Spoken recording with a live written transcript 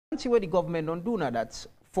see what the government don't do now. That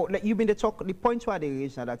for like you've been the point where they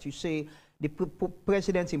raise now that you say the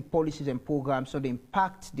presidents in policies and programs so they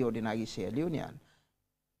impact the ordinary Sierra Leonean.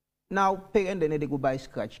 Now, parents, they go buy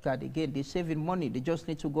scratch card again. They're saving money. They just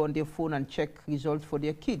need to go on their phone and check results for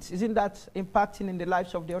their kids. Isn't that impacting in the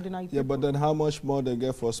lives of the ordinary people? Yeah, but then how much more they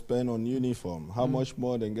get for spend on uniform? How much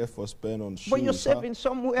more they get for spend on shoes? But you're saving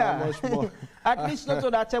somewhere. How much more? At least not to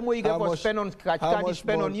that time where you get for spend on scratch card, you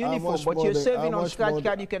spend on uniform. But you're saving on scratch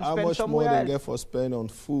card, you can spend somewhere else. How much more they get for spend on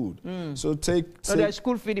food? So So there's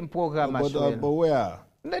school feeding program as well. But where?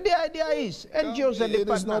 The idea is NGOs and the it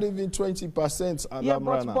is not even 20%. Yeah,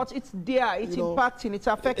 but it's there. It's impacting. It's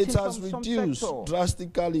affecting. It has reduced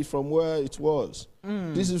drastically from where it was.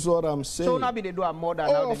 This is what I'm saying. So now they do more than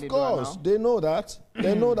now. Of course, they know that.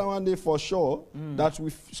 They know that one day for sure that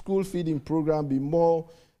with school feeding program be more,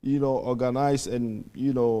 organized and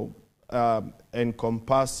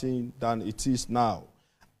encompassing than it is now,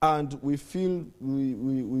 and we feel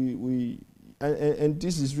and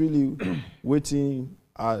this is really waiting.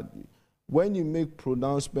 When you make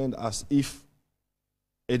pronouncement as if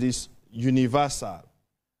it is universal,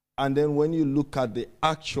 and then when you look at the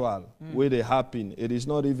actual way they happen, it is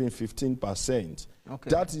not even 15%. Okay.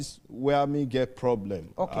 That is where me get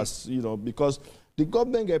problem, as because the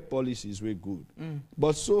government get policies very good,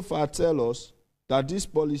 but so far tell us that this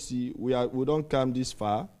policy we don't come this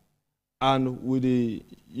far, and with the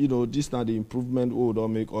this not the improvement we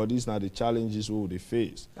don't make, or these not the challenges we they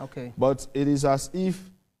face. Okay. But it is as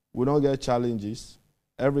if we don't get challenges.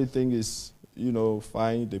 Everything is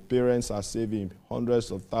fine. The parents are saving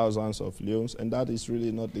hundreds of thousands of leones, and that is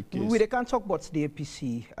really not the case. We can talk about the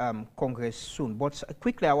APC Congress soon, but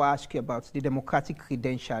quickly I will ask you about the democratic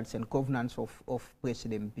credentials and governance of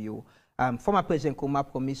President Bio. Former President Kuma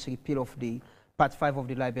promised repeal of the Part 5 of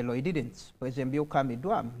the libel law. He didn't. President Bio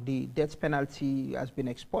Kamiduam, the death penalty has been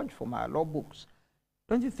expunged from our law books.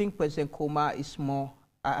 Don't you think President Kuma is more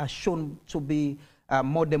shown to be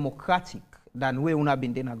more democratic than we have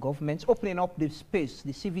been in our governments, opening up the space,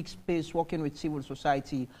 the civic space, working with civil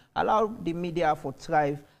society, allow the media to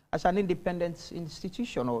thrive as an independent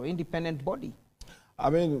institution or independent body? I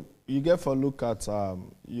mean, you get to look at the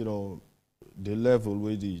level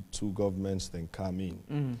where the two governments then come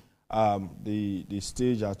in. The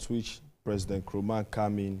stage at which President Nkrumah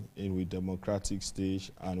came in with democratic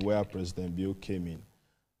stage and where President Bio came in.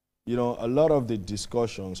 A lot of the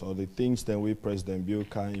discussions or the things that we President Bio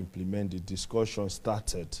can implement, the discussion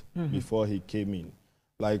started before he came in.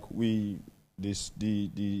 Like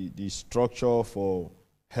the structure for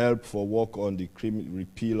help for work on the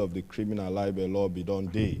repeal of the criminal libel law be done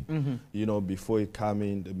day. Before he come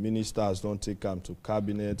in, the ministers don't take him to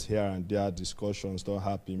cabinet here and there. Discussions don't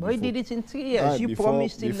happen. But he did it in 3 years. You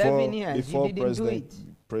promised 11 years. Before you didn't do it.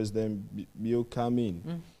 President Bio come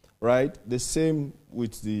in, right? The same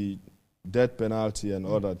with the death penalty and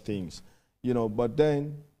other things, But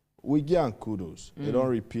then we give kudos. They don't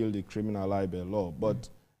repeal the criminal libel law, but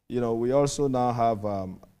we also now have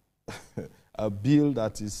a bill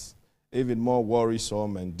that is even more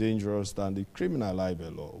worrisome and dangerous than the criminal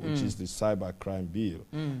libel law, which is the cybercrime bill,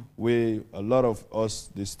 where a lot of us,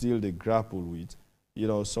 they grapple with,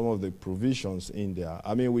 some of the provisions in there.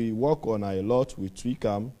 I mean, we work on a lot with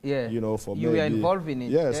Twicam, for you were involved in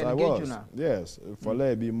it. Yes, I was. Yes, for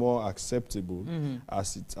let it be more acceptable and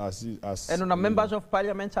members of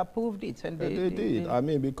parliament approved it, and they did. I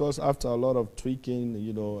mean, because after a lot of tweaking,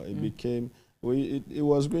 it became. It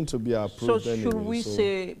was going to be approved So anyway, should we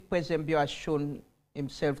say President Bio has shown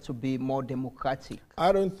himself to be more democratic?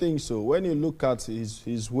 I don't think so. When you look at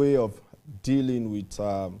his way of dealing with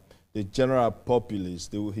the general populace,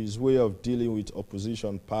 his way of dealing with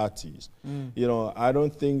opposition parties, I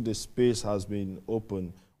don't think the space has been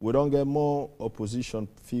open. We don't get more opposition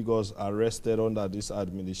figures arrested under this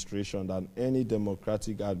administration than any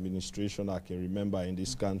democratic administration I can remember in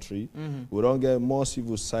this country. We don't get more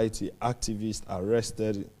civil society activists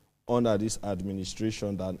arrested under this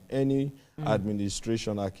administration than any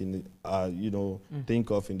administration I can, think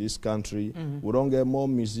of in this country. We don't get more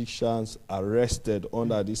musicians arrested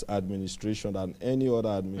under this administration than any other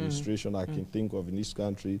administration I can think of in this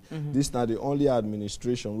country. This is not the only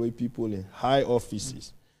administration where people in high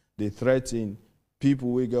offices, they threaten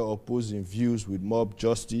people who get opposing views with mob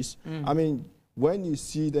justice. I mean, when you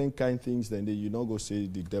see them kind of things, then you not go say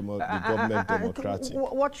the government democratic.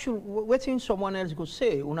 What should someone else go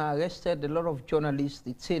say? Una arrested a lot of journalists,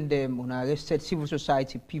 detained them. Una arrested civil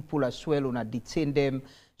society people as well. Una detained them.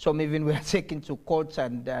 Some even were taken to court,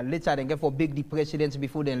 and later they get for big the presidents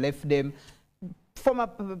before they left them. Former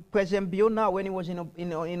President Bio now, when he was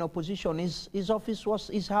in opposition, his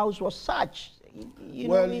house was searched.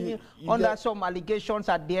 under some allegations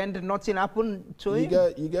at the end, nothing happened to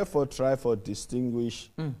him. You get for try for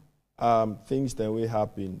distinguish things that will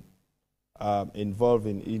happen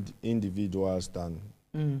involving individuals than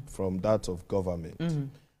from that of government.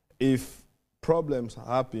 If problems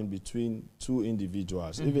happen between two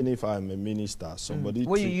individuals, even if I'm a minister, somebody...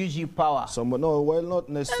 Will you use your power? No, well, not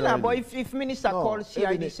necessarily. No, but if minister calls here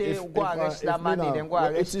and they say, go arrest that man, then go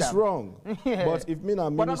arrest him. It is wrong. But if me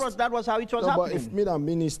a minister... But that was how it was happening. But if me a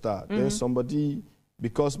minister, then somebody...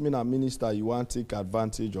 Because me a minister, you want to take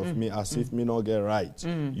advantage of me as if me not get right.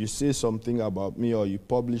 You say something about me or you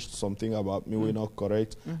published something about me we're not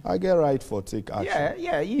correct. I get right for take action.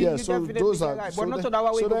 You so definitely those are, right. But not so that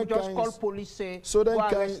way we just call police, say, go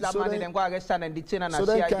arrest that man and then go arrest and detain and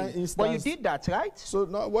CID. But you did that, right? So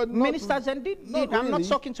ministers and did. I'm not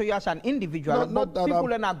talking to you as an individual, but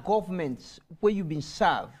people in our governments where you've been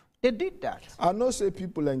served, they did that. I know say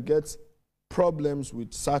people and get problems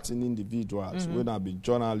with certain individuals, when I be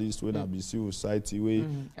journalists, when I be civil society, where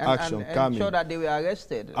action coming. Sure that they were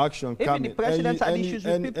arrested. Action coming. Even the president had issues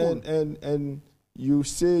with people. And you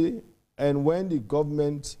say, and when the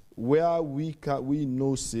government, where we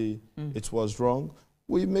know say it was wrong,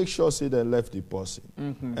 we make sure say they left the person.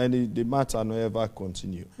 And the matter no ever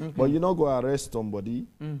continue. But you not go arrest somebody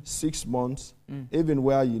 6 months, even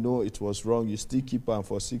where you know it was wrong, you still keep them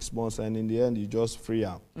for 6 months, and in the end you just free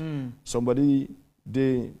them. Somebody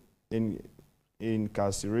they in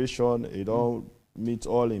incarceration, it don't meet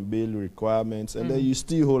all in bail requirements, and then you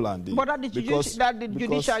still hold on. But that the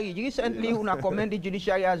judiciary, recently when I commend the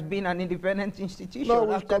judiciary has been an independent institution. No,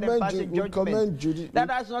 we commend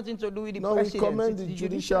that has nothing to do with the president. No, we commend the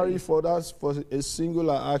judiciary for that, for a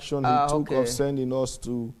singular action he took of sending us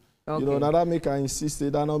to, you know, now that make I insist,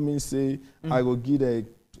 that not mean say I go get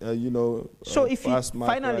a, you know. So if you,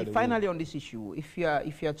 finally on this issue, if you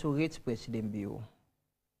are to rate President Bio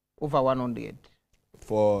over 100,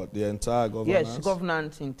 for the entire governance? Yes,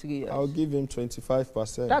 governance in 3 years. I'll give him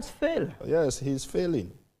 25%. That's fail. Yes, he's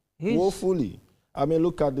failing. Woefully. I mean,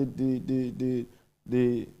 look at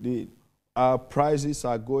our prices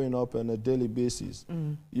are going up on a daily basis.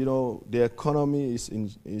 You know, the economy is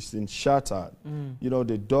in shattered. You know,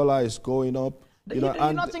 the dollar is going up. You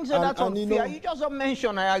not think so that's unfair. You just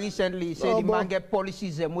mentioned recently, say the man get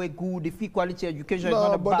policies and way good, the free quality education is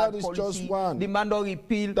not a bad policy. Just one. The man don't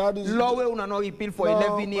repeal. Law will not repeal for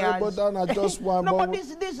 11 years. But that's just one. No, but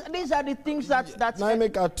these are the things that now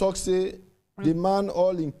make a talk say the man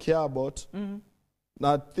all in care about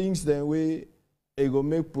now things then way it go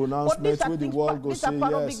make pronouncements with the world go say yes.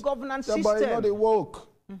 Part of the governance system. But I know they woke.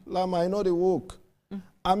 Lama, I know they woke.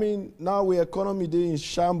 I mean, now we economy they in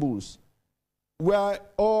shambles. Where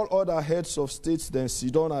all other heads of states then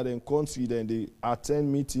sit down at the country, then they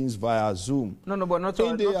attend meetings via Zoom. No, but not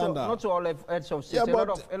all heads of states. Yeah,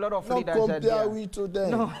 a lot of leaders are there. We to them.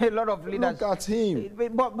 No, a lot of leaders. Look at him.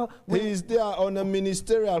 He is there on a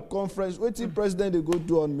ministerial conference. What the president they go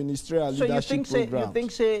do on ministerial leadership program? You think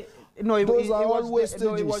say no, it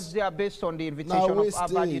was there based on the invitation of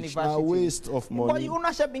Harvard University. Now waste of money. But you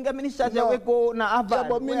not say being a minister they go na Harvard. Yeah,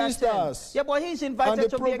 but ministers. Yeah, but he's invited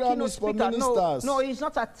to be a keynote speaker. No, he's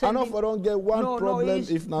not attending. I know I don't get one problem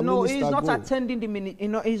if na minister No, he's not attending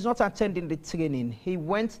the he's not attending the training. He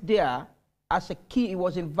went there as a key. He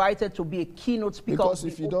was invited to be a keynote speaker. Because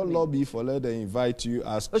if you don't lobby for let them invite you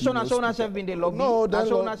as keynote speaker. So been the lobby. No,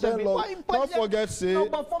 don't forget say. No,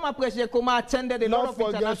 but former President Kuma attended a lot of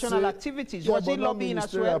international activities. Was he lobbying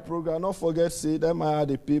as well? Program. Don't forget say them had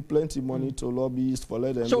to pay plenty money to lobbyists for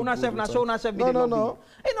let them. So no.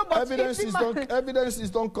 Evidences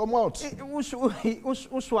don't come out. Which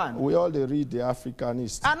one? We all they read the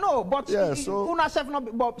Africanist. I know, but yeah, so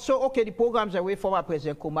okay, the programs away former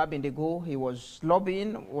President Kuma been they go. He was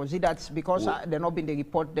lobbying. Was it that because they're not been the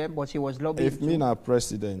report them, but he was lobbying? If me na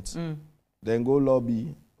president, then go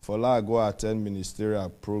lobby for go attend ministerial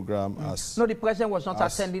program as. No, the president was not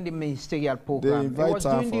attending the ministerial program. They invite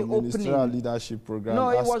him for ministerial leadership program. No,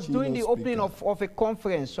 he was doing the opening of a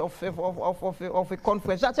conference of a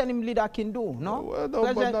conference. That's any leader can do. No, well,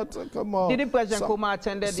 no, but not, come on. Did the president come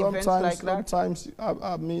attended events like that? Sometimes,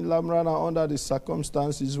 I mean, Lamrana under the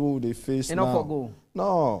circumstances who they face now. Go.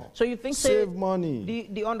 No. So you think save money?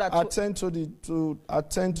 The under attend to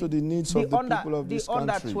the needs of the people of this country.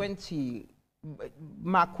 The under 20.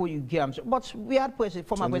 Marco, you games, but we had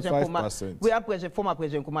former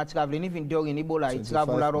President Kuma traveling even during Ebola. He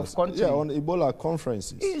traveled out of country. Yeah, on Ebola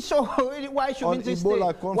conferences. So why shouldn't he stay?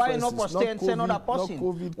 Why not stay and send another person?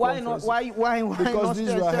 Why not? Why because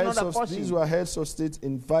not these were heads of state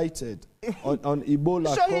invited on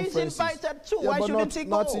Ebola conferences. So he's invited too. Why shouldn't he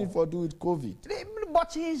go? Nothing for do with COVID.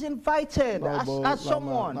 But he's invited as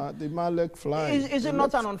someone. The man leg flying. Is it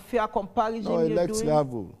not an unfair comparison? No, he lets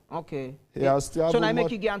level. Okay. He has traveled. So now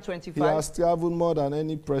make you get on 25. He has traveled more than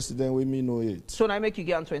any president we may know it. So now make you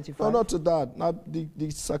get on 25. No, not to that. Not the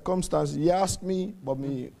circumstances. He asked me about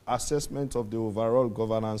me assessment of the overall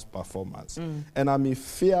governance performance, and I mean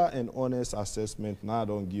fair and honest assessment. Now I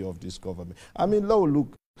don't give of this government. I mean,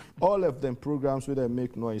 look, all of them programs where they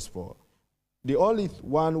make noise for. The only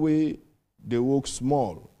one way they work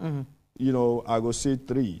small, you know, I go say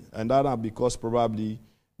 3, and that are because probably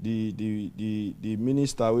the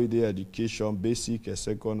minister with the education, basic and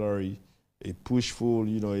secondary, a pushful,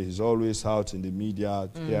 you know, he's always out in the media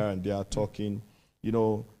here and there talking, you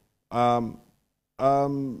know.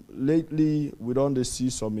 Lately, we don't see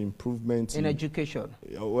some improvement in education.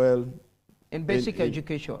 Well, in basic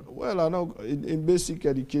education. Well, I know in basic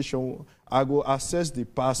education, I go assess the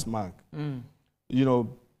pass mark. You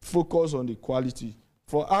know, focus on the quality.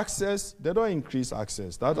 For access, they don't increase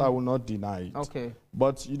access. That I will not deny it. Okay.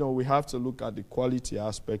 But, you know, we have to look at the quality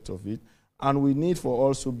aspect of it. And we need for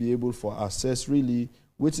also be able for assess really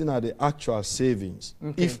within are the actual savings,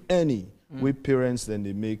 if any, with parents then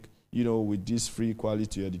they make, you know, with this free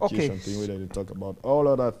quality education thing where they talk about. All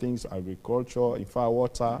other things, agriculture, in fact,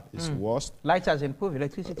 water is worst. Light has improved,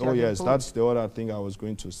 electricity has improved. That's the other thing I was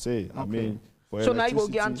going to say. I mean, so now you go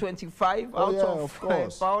get 25 out of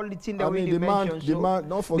course. For all the things that we mentioned.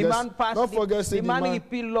 Don't forget the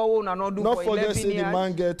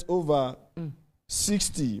man get over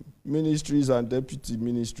 60 ministries and deputy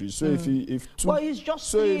ministries. So if two, well, it's just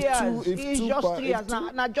so 3 years. It's just 3 years.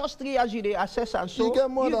 Now just 3 years you assess, and so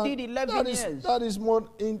you did 11 years. That is more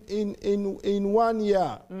in 1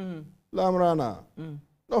 year. Lamrana.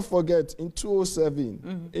 Don't forget, in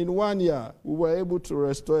 2007, in 1 year, we were able to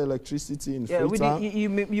restore electricity in Freetown. You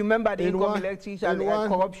remember the income electricity and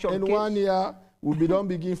corruption case? In 1 year, we don't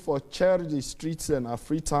begin for charge the streets in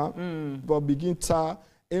Freetown, but begin tar.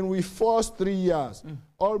 In we first 3 years,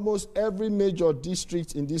 almost every major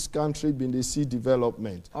district in this country been the see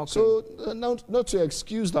development. So not to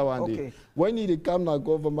excuse that one day. When you come to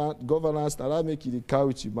governance, that make you the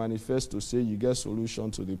carry manifest to say you get solution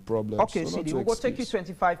to the problem. Okay, so we'll go take you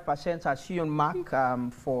 25% as you mark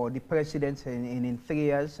for the president in 3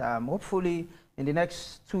 years. Hopefully, in the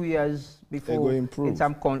next 2 years before it's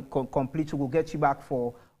complete, we'll get you back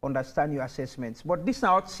for understand your assessments. But this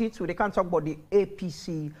now sits, we can't talk about the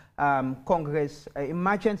APC Congress,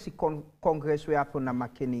 emergency Congress we happen in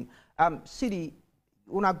Makeni. City,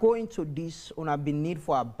 una go into this, una be need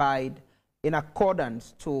for abide in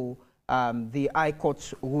accordance to the High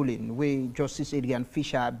Court's ruling where Justice Adrian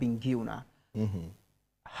Fisher been given.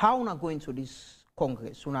 How una go into this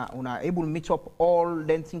Congress? Una able to meet up all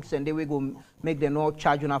them things and they will go make them all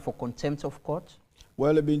charge una for contempt of court?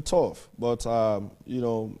 Well, it's been tough, but, you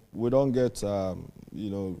know, we don't get, you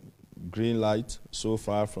know, green light so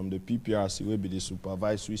far from the PPRC, will be the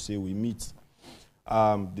supervisor, we say we meet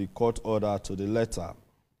the court order to the letter.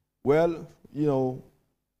 Well, you know,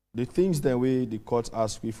 the things that the court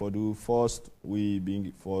asked me for do, first, we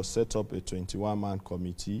been for set up a 21-man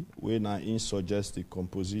committee, where now suggest the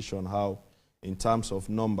composition, how, in terms of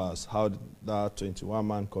numbers, how that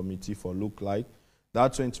 21-man committee for look like.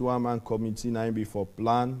 That 21-man committee now be for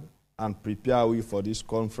plan and prepare we for this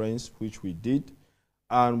conference, which we did.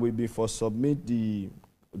 And we be for submit the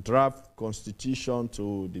draft constitution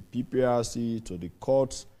to the PPRC, to the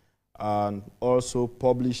courts, and also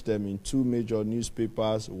publish them in 2 major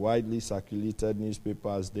newspapers, widely circulated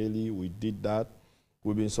newspapers daily. We did that.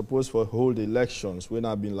 We've been supposed to hold elections, when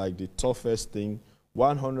have been like the toughest thing,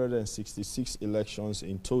 166 elections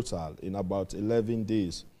in total in about 11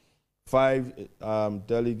 days. 5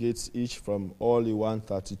 delegates each from all the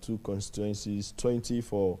 132 constituencies, 20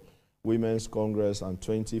 for Women's Congress and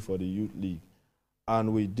 20 for the Youth League.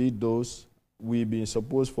 And we did those. We've been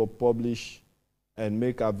supposed to publish and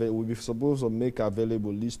we'll be supposed to make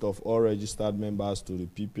available list of all registered members to the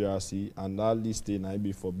PPRC, and that list may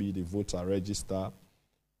be for the voter register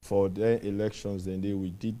for their elections. Then we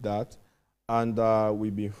did that. And we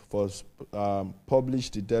be first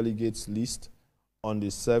published the delegates list. On the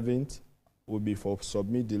 7th, will be for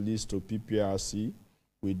submit the list to PPRC.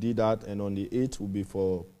 We did that, and on the 8th, will be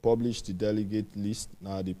for publish the delegate list,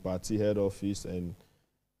 now the party head office and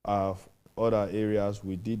other areas.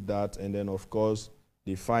 We did that, and then, of course,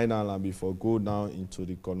 the final and before go down into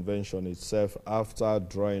the convention itself after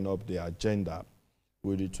drawing up the agenda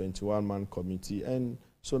with the 21-man committee. And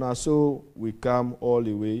so now, so we come all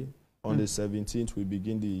the way. On the 17th, we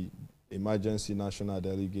begin the Emergency National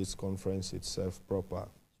Delegates Conference itself proper.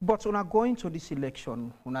 But when I go into this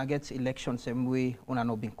election, when I get election same way, when I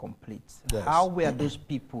not been complete, Yes. how were those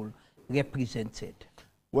people represented?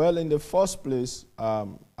 Well, in the first place, I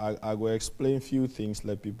will explain few things,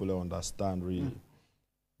 let people understand really.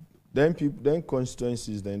 Then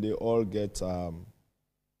constituencies, then they all get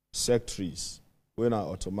secretaries, when are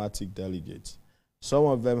automatic delegates. Some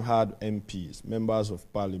of them had MPs, members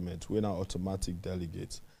of parliament, when are automatic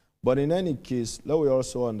delegates. But in any case, let we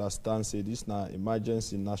also understand, say this now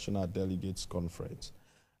Emergency National Delegates Conference.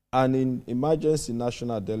 And in Emergency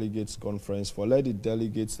National Delegates Conference, for let the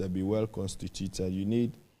delegates that be well constituted, you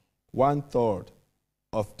need 1/3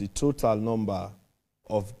 of the total number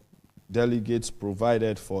of delegates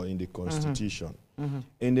provided for in the Constitution.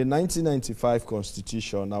 In the 1995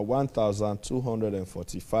 Constitution, now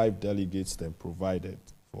 1,245 delegates then provided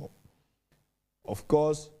for. Of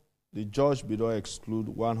course, the judge will not exclude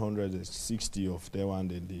 160 of them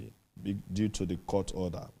and then due to the court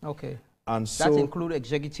order. Okay. And That so, include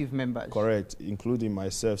executive members? correct, including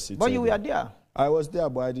myself. But you were there? I was there,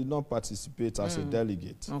 but I did not participate as a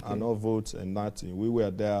delegate. Okay. I not vote and nothing. We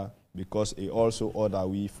were there because he also ordered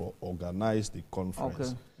we for organize the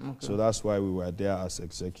conference. Okay. So that's why we were there as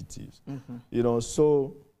executives. You know,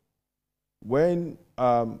 so when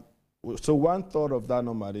so 1/3 of that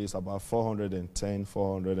number is about 410,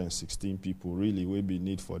 416 people really will be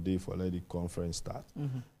need for day for let the conference start.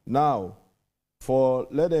 Now, for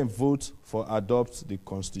let them vote for adopt the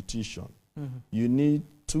Constitution, you need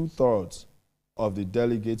 2/3 of the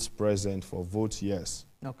delegates present for vote yes.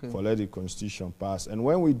 Okay. For let the Constitution pass. And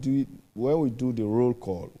when we do the roll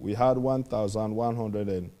call, we had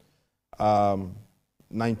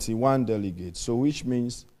 1,191 delegates. So which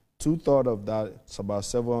means 2/3 of that, it's about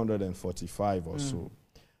 745 or so.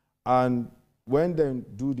 And when they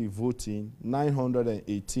do the voting,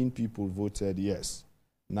 918 people voted yes,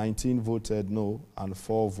 19 voted no, and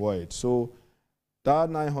 4 void. So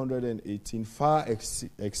that 918 far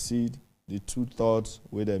exceed the 2/3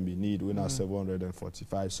 where they be need, we now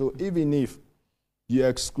 745. So even if you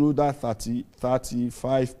exclude that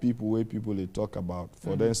 35 people where people they talk about,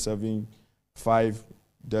 for them serving 5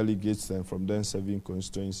 delegates and from them serving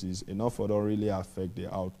constituencies, enough for don't really affect the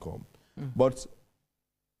outcome. But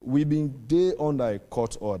we've been there under a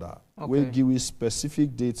court order. Okay. We give you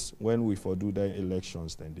specific dates when we for do the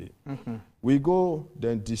elections then they. We go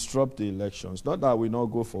then disrupt the elections. Not that we not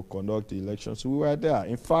go for conduct the elections. We were there.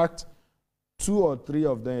 In fact, 2 or 3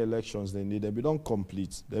 of the elections they need, they be don't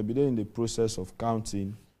complete. They be there in the process of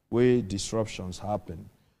counting where disruptions happen.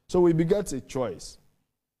 So we get a choice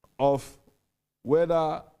of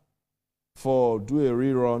whether for do a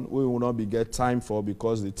rerun we will not be get time for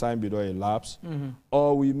because the time be don't elapse,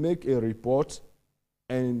 or we make a report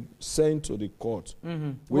and send to the court.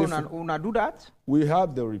 We una do that? We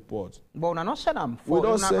have the report. But una not send them. We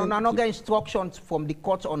don't send not get instructions from the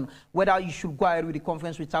court on whether you should go ahead with the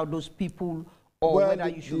conference without those people or whether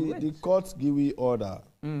you should wait. The court give we order,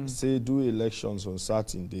 say do elections on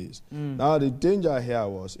certain days. Now the danger here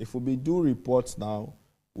was if we do reports now,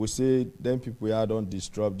 we say then people here don't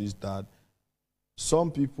disrupt this, that.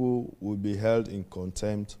 Some people will be held in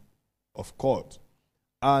contempt of court.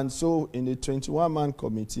 And so in the 21-man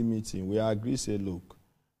committee meeting, we agreed, say, look,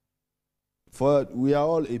 we are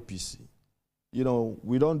all APC. You know,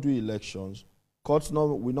 we don't do elections. Courts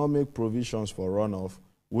we not make provisions for runoff.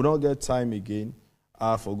 We don't get time again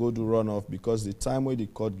for go do runoff because the time where the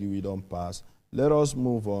court give we don't pass. Let us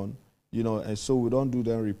move on, you know, and so we don't do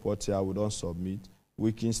them report here, we don't submit.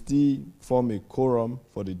 We can still form a quorum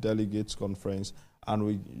for the delegates conference, and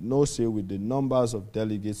we know, say, with the numbers of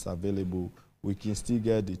delegates available, we can still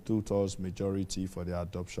get the 2/3 majority for the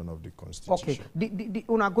adoption of the Constitution. Okay.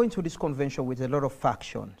 When I'm going to this convention with a lot of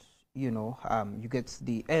factions, you know, you get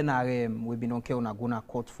the NRM, we've been okay on Aguna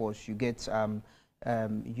Court Force, you get,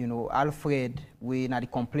 you know, Alfred, we na the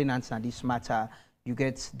complainants on this matter, you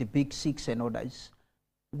get the Big Six and others.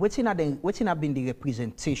 What's have been the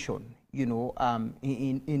representation, you know,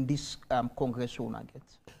 in this Congress one I get?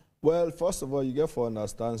 Well, first of all, you get to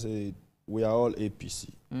understand, say, we are all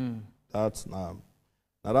APC. That's now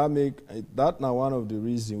one of the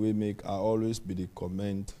reasons we make I always be the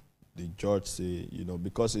comment the judge say, you know,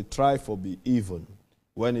 because it try for be even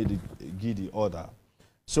when it give the order.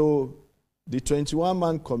 So the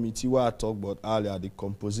 21-man committee where I talked about earlier, the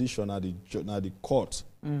composition at the court,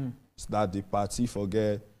 that the party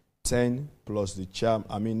forget 10 plus the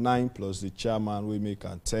chairman, 9 plus the chairman, we make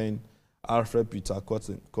a 10. Alfred Peter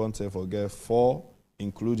Conte forget 4,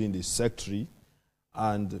 including the secretary,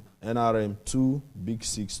 and NRM 2, Big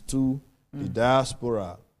Six 2, the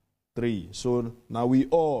diaspora 3. So now we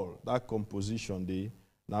all, that composition day,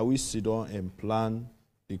 now we sit down and plan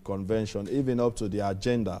the convention, even up to the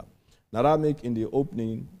agenda. Now that make in the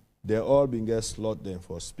opening, they all been get slot them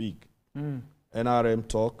for speak. NRM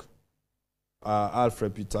talk,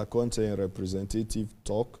 Alfred Peter Conte representative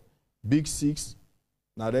talk, Big Six.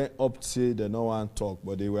 Now they up to say they no one talk,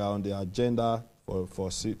 but they were on the agenda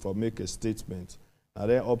for make a statement. Now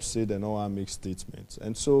they up say they no one make statements,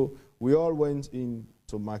 and so we all went in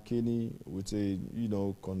to McKinney with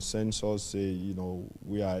a consensus. Say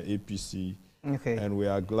we are APC, and we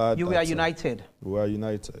are glad you were united. We are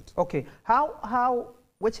united. Okay, how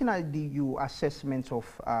what's in the assessment of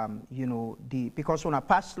because on a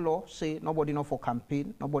past law say nobody know for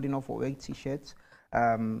campaign, nobody know for wear t-shirts.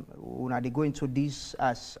 When they go into this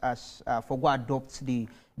as for go adopt the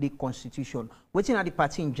constitution. What's in the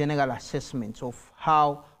party in general assessment of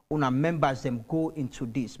how una members them go into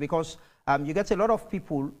this? Because you get a lot of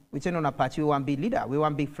people within on a party who want to be leader, we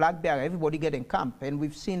want to be flag bearer, everybody get in camp, and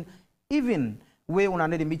we've seen even where una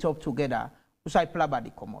need to meet up together, usai plaba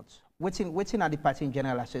the come out. What's in the party in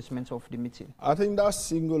general assessment of the meeting? I think that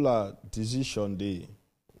singular decision day,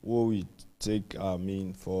 what we take,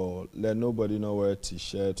 for let nobody know wear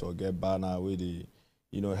t-shirt or get banner where they,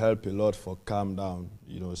 help a lot for calm down,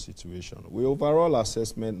 situation. We overall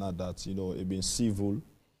assessment now that, it been civil.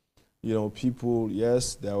 People,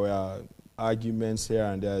 yes, there were arguments here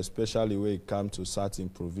and there, especially when it comes to certain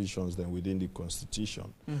provisions than within the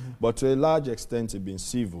Constitution. But to a large extent, it been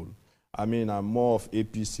civil. I'm more of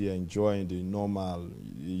APC enjoying the normal,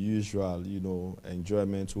 usual,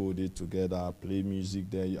 enjoyment we did together, play music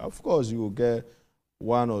there. Of course, you will get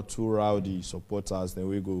one or two rowdy supporters, then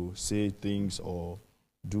we go say things or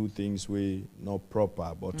do things we not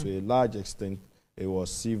proper. But to a large extent, it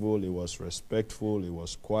was civil, it was respectful, it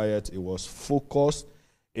was quiet, it was focused,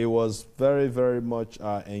 it was very, very much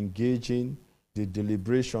engaging. The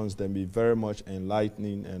deliberations then be very much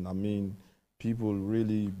enlightening, and people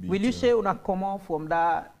really... Will you say una come out from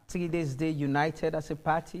that 3 days day united as a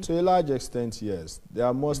party? To a large extent, yes.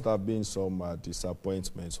 There must have been some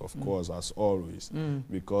disappointments, of course, as always,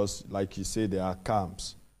 because, like you say, there are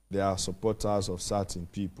camps. There are supporters of certain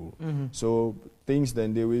people. So things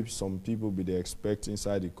then they will some people be they expect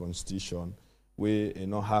inside the Constitution where it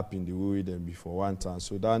not happen the way them before one time.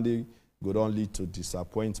 So then they go on lead to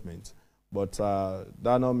disappointment. But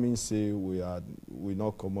that not mean say we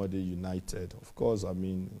not commodity united. Of course,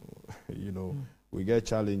 we get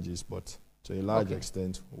challenges, but to a large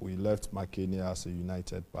extent, we left McKinney as a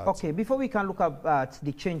united party. Okay, before we can look at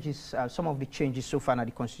the changes, some of the changes so far in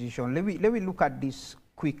the Constitution, let me look at this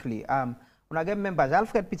quickly. When I get members,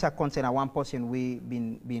 Alfred Peter Conte one person we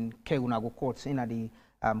been carried go courts in the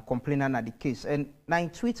complaining at the case. And now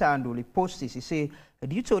in Twitter and he post this, he say,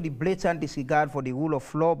 due to the blatant disregard for the rule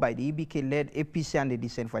of law by the EBK-led APC and the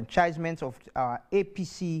disenfranchisement of our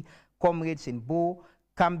APC comrades in Bo,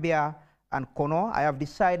 Cambia, and Kono, I have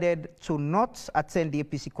decided to not attend the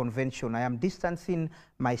APC convention. I am distancing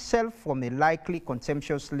myself from a likely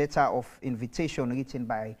contemptuous letter of invitation written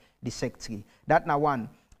by the secretary. That now one.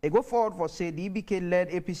 I go forward for say the EBK-led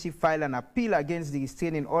APC file an appeal against the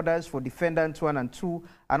restraining orders for defendants 1 and 2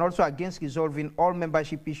 and also against resolving all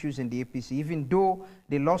membership issues in the APC. Even though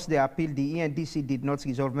they lost their appeal, the ENDC did not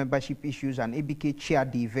resolve membership issues and ABK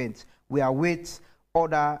chaired the event. We await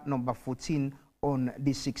order number 14 on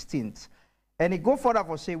the 16th. And it go further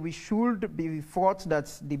for say we should be thought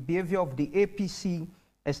that the behavior of the APC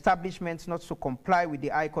establishments not to comply with the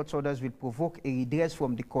High Court's orders will provoke a redress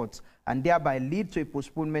from the courts and thereby lead to a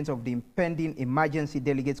postponement of the impending emergency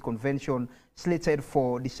delegates convention slated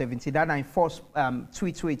for the 17th. That I first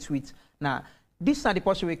tweet. Now, this is not the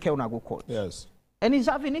person we care on go court. Yes. And he's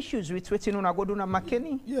having issues with waiting on go do na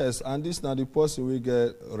McKinney. Yes, and this now the person we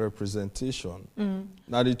get representation.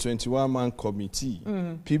 Now the 21-man committee,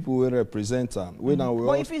 people will represent them.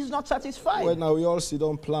 But if he's not satisfied? Well, now we all sit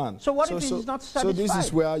on plan. So what if he's not satisfied? So this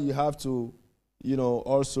is where you have to,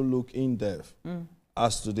 also look in depth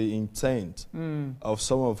as to the intent of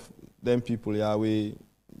some of them people here.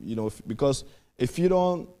 Because if you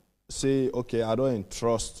don't say, okay, I don't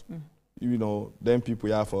entrust. Them people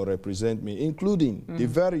here for represent me, including the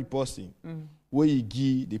very person where you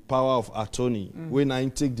give the power of attorney, when I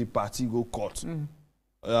take the party go court.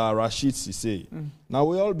 Rashid Sise. Now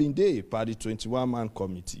we all been there by the 21-man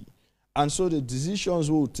committee. And so the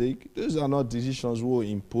decisions we'll take, these are not decisions we'll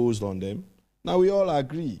impose on them. Now we all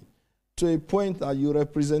agree to a point that your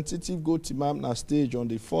representative go to Mamna stage on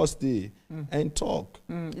the first day and talk.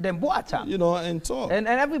 Then boata. And talk. And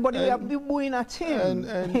everybody will be booing at him.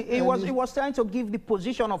 He was trying to give the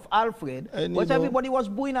position of Alfred, but everybody was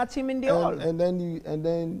booing at him in the hall. And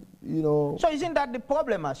then you know. So isn't that the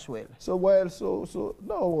problem as well? So, well, so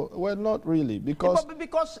no, well, not really,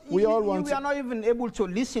 because we are not even able to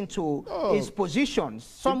listen to his positions.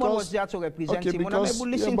 Someone was there to represent him. We're not able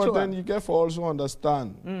to listen but to then you get to also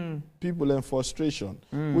understand people in frustration.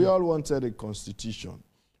 We all wanted a constitution.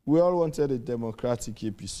 We all wanted a democratic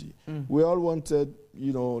APC. We all wanted,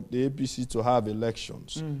 you know, the APC to have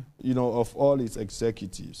elections, you know, of all its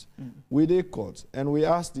executives. We did court, and we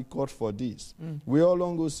asked the court for this. We all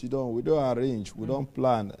don't go sit down, we don't arrange, we don't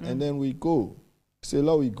plan, and then we go. Say,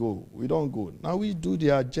 Lord, we go. We don't go. Now we do the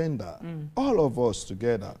agenda, all of us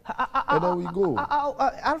together, and then we go.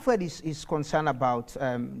 Alfred is concerned about,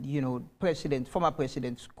 you know, former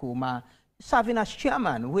President Nkrumah serving as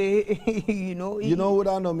chairman, where, you know... You know who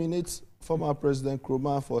that nominates former President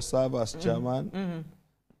Nkrumah for serve as chairman?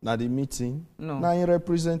 Now the meeting? No. Now in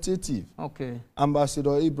representative. Okay.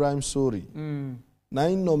 Ambassador Ibrahim Sori. Now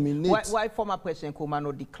he nominates... Why former President Nkrumah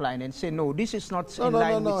no decline and say, no, this is not in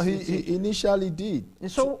line with... He initially did.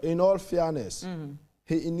 So in all fairness,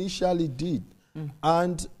 he initially did.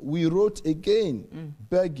 And we wrote again,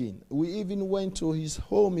 begging. We even went to his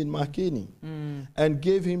home in McKinney and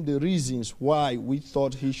gave him the reasons why we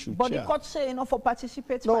thought he should chair. But the court say enough for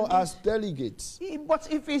participate. No, as delegates. But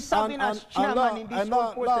if he's serving as chairman in this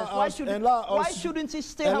whole process, why shouldn't he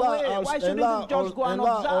stay away? Why shouldn't he just go and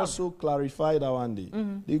observe? Also clarified that one day.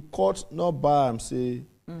 The court not bar him say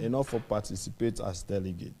enough for participate as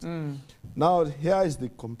delegate. Now, here is the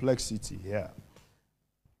complexity here.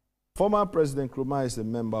 Former President Nkrumah is a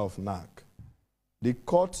member of NAC. The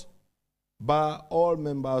court bar all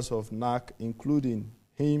members of NAC, including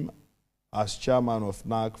him as chairman of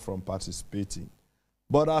NAC, from participating.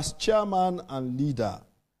 But as chairman and leader,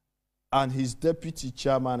 and his deputy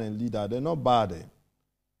chairman and leader, they're not barred.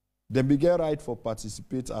 They began right for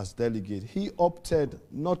participate as delegate. He opted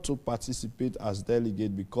not to participate as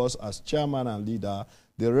delegate because as chairman and leader,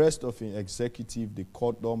 the rest of the executive, the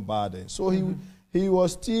court don't bar them. So he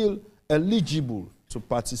was still eligible to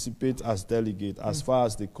participate as delegate as far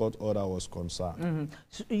as the court order was concerned.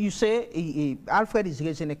 So you say Alfred is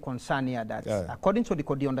raising a concern here that according to the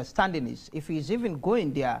court, the understanding is if he's even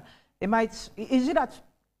going there, is it that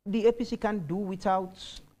the APC can do without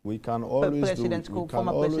we can always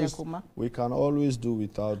we can always do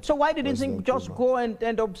without. So why didn't he just go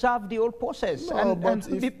and observe the whole process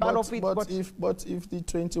and be part of it? But if the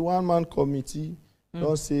 21-man committee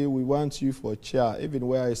don't say we want you for chair, even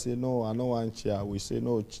where I say no, I don't want chair, we say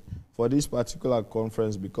no, for this particular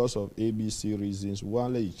conference because of ABC reasons, we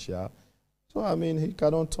want a chair. So, I mean, he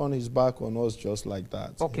cannot turn his back on us just like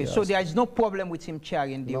that. Okay, so there is no problem with him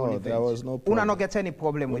chairing the whole event? No, there was no problem. Una not get any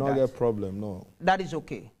problem with that? We not get problem, no. That is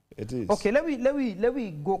okay? It is. Okay, let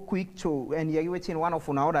me go quick to and you're waiting one of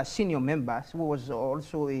our other senior members who was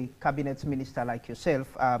also a cabinet minister like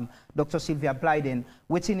yourself, Dr. Sylvia Blyden,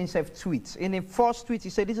 waiting himself tweets. In a first tweet, he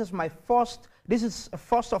said, this is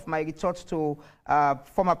first of my retorts to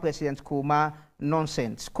former President Nkrumah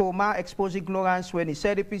nonsense. Nkrumah exposed ignorance when he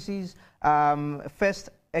said APC's first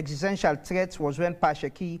existential threat was when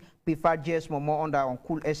Pasheki preferred JS Momo under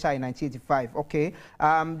Uncle SI in 1985. Okay.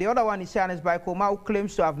 The other one is Ernest by Nkrumah, who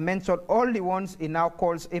claims to have mentored all the ones he now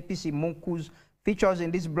calls APC Munkus, features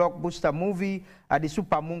in this blockbuster movie, the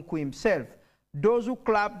Super Munku himself. Those who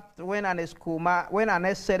clapped when Ernest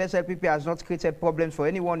said SLPP has not created problems for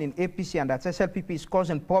anyone in APC and that SLPP is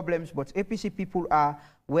causing problems, but APC people are,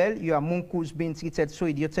 well, you are Munkus being treated so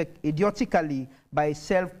idiotically by a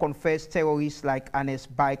self-confessed terrorist like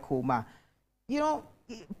Ernest by Nkrumah. You know,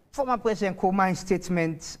 former President Nkrumah's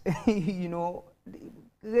statement, you know,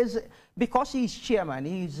 because he's chairman,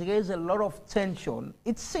 he's raised a lot of tension.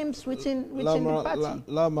 It seems within the party.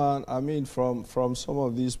 Laman, I mean, from some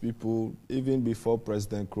of these people, even before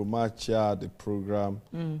President Nkrumah chaired the program,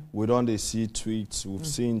 we don't see tweets, we've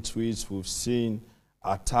seen tweets, we've seen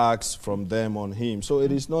attacks from them on him. So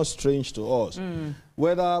it is not strange to us.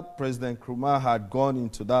 Whether President Nkrumah had gone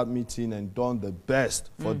into that meeting and done the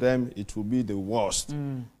best, for them it will be the worst.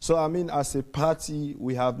 So, I mean, as a party,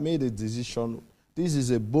 we have made a decision. This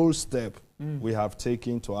is a bold step we have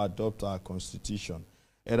taken to adopt our constitution.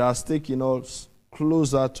 It has taken us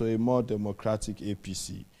closer to a more democratic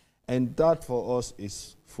APC. And that for us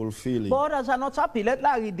is fulfilling. But others are not happy. Let's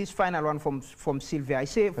read this final one from Sylvia. I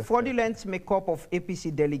say, fraudulent makeup of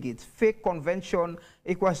APC delegates, fake convention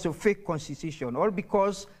equals to fake constitution, all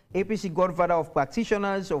because APC godfather of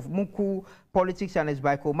practitioners of Muku, politics and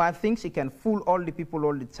Nkrumah thinks he can fool all the people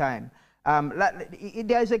all the time.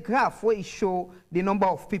 There is a graph where it shows the number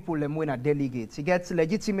of people when are delegates. It gets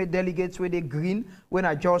legitimate delegates where they green, when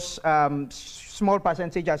are just small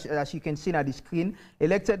percentage as you can see on the screen.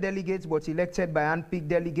 Elected delegates, but elected by unpicked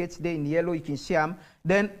delegates, they in yellow, you can see them.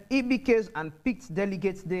 Then EBKs and picked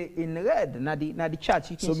delegates, they in red. Now the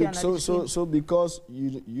chart, you can see. So because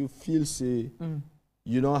you feel say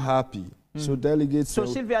you're not happy. So delegates. So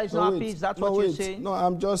Sylvia is not happy. Is that what you're saying? No,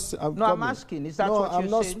 I'm asking. Is that what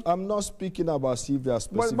you're saying? I'm not speaking about Sylvia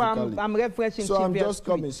specifically. Well, I'm referencing so Sylvia's I'm just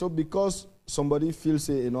coming. So because somebody feels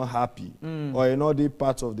say you're not happy or you're not a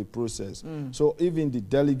part of the process. So even the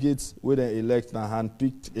delegates where they elect a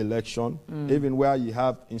hand-picked election, even where you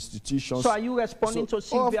have institutions. So are you responding to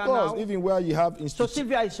Sylvia now? Of course, now? even where you have institutions. So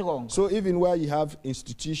Sylvia is wrong. So even where you have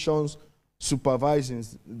institutions supervising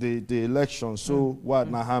the election, so what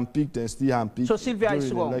now hand-picked and still hand-picked. So Sylvia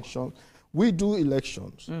is wrong. Election. We do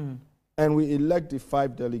elections and we elect the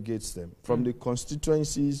 5 delegates them from the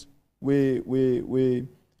constituencies where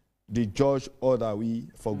the judge order we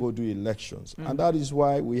for go do elections. And that is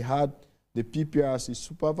why we had the PPRC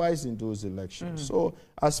supervising those elections. So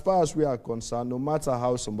as far as we are concerned, no matter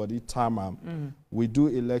how somebody time them, we do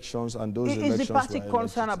elections and those elections. Is the party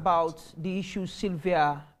concerned about the issues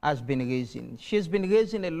Sylvia has been raising? She's been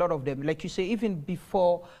raising a lot of them. Like you say, even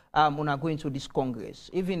before when I go into this Congress,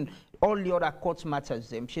 even all the other court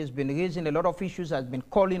matters, she's been raising a lot of issues, has been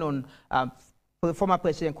calling on former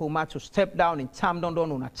President Nkrumah to step down in term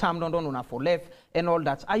down for left and all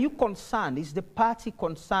that. Are you concerned? Is the party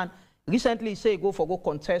concerned? Recently, say go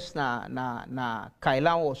contest na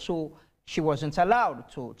Kailan or so, she wasn't allowed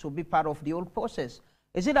to be part of the whole process.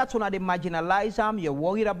 Is it that they marginalize him, you're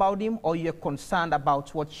worried about him, or you're concerned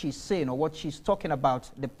about what she's saying or what she's talking about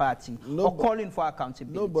the party, or calling for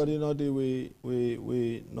accountability? Nobody know the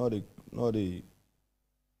way not a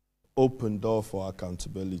open door for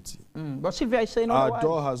accountability. But Sylvia is saying our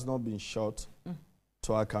door has not been shut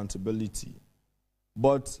to accountability.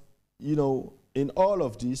 But you know, in all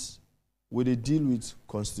of this, when they deal with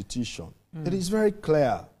constitution, it is very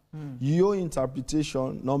clear. Your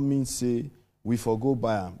interpretation not mean say we forgo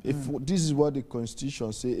by them. If this is what the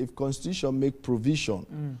constitution say, if constitution make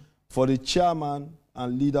provision for the chairman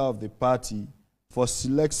and leader of the party for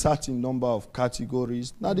select certain number of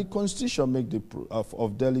categories, now the constitution make the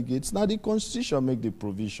of delegates. Now the constitution make the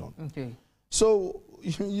provision. Okay. So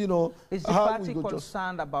you know, is the party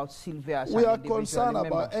concerned about Sylvia? We are concerned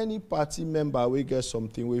about any party member we get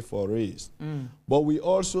something we for raised. But we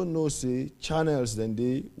also know say channels then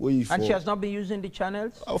they we for. And she has not been using the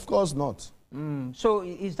channels? Of course not. So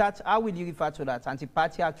is that, how will you refer to that?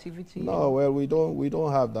 Anti-party activity? No, well we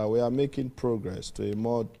don't have that. We are making progress to a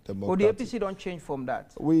more democratic. But the APC don't change from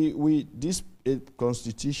that. This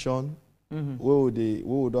constitution we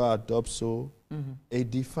would adopt so it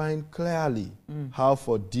define clearly how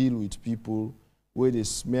for deal with people where they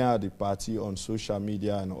smear the party on social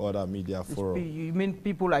media and other media forums. You mean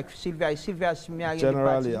people like Sylvia? Is Sylvia smearing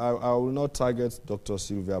Generally, the party? I will not target Dr.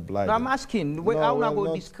 Sylvia Blythe. No, I'm asking, how will I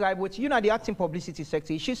go describe what, you know, the acting publicity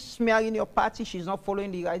secretary, she's smearing your party, she's not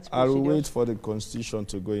following the rights procedures? I will wait for the constitution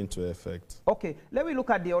to go into effect. Okay, let me look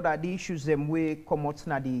at the issues we come out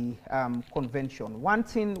na the convention. One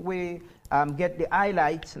thing we get the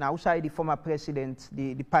highlights now outside the former president,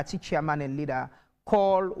 the party chairman and leader,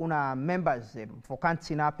 call una members for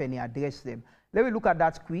canteen up and address them. Let me look at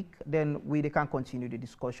that quick, then they can continue the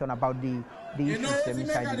discussion about the issues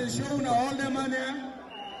inside the show.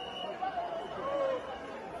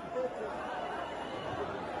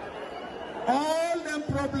 All them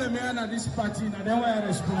problems in this party, now they were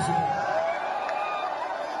responsible.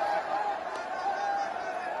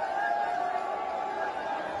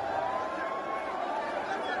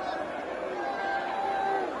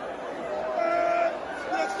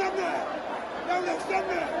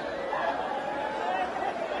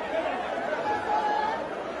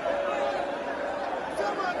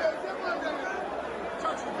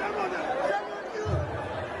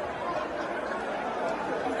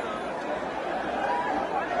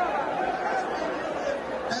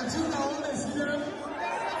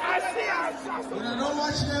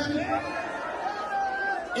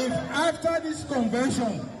 If after this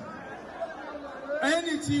convention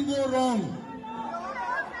anything go wrong,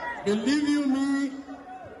 believe you me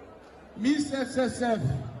SSF,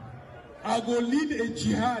 I go lead a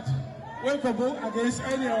jihad where we go against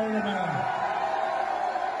any other man.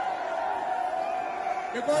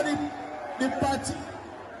 Because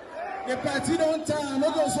the party don't tire,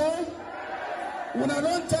 not so. When I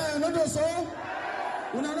don't tire, not so.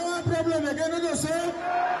 When I don't have problem again, not so.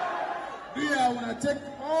 I want to take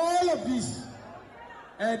all of this.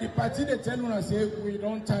 The party they tell me, say we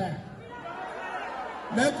don't tire.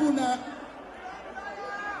 Mekuna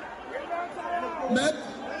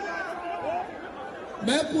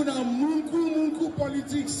munku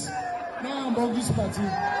politics now among this party.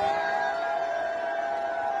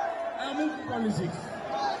 Munku politics.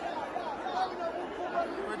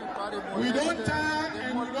 We don't tire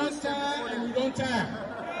and we don't tire and we don't tire.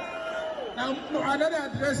 Now I don't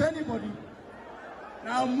address anybody.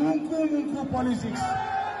 Now munku politics.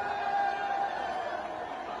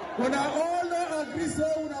 When I all agree so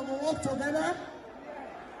we will work together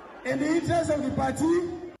in the interest of the party.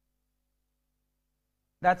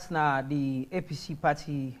 That's now the APC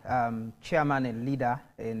party chairman and leader,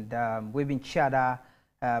 and we've been chaired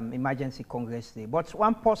emergency Congress day. But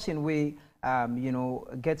one person we,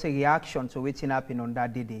 get a reaction to what's happening on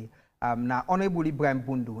that day. Now, Honorable Ibrahim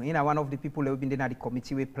Bundu, one of the people who have been in the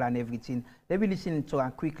committee, we plan everything. They be listening to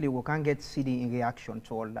and quickly we can get CD in reaction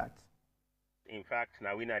to all that. In fact,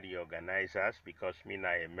 now we are the organizers because we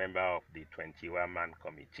are a member of the 21-man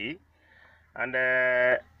committee. And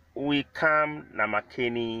we come na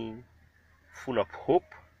Makeni full of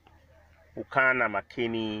hope. We come na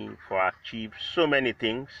Makeni for achieve so many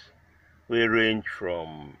things. We range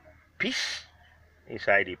from peace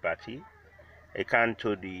inside the party. We come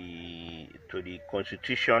to the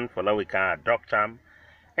constitution for that we can adopt them,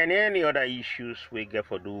 and any other issues we get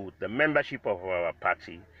for do with the membership of our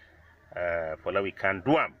party for that we can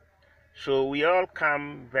do them. So we all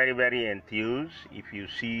come very, very enthused. If you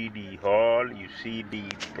see the hall, you see the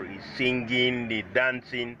singing, the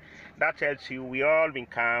dancing, that tells you we all been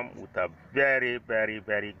come with a very, very,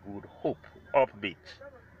 very good hope, upbeat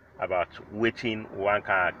about waiting one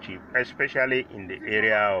can achieve, especially in the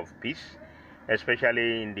area of peace,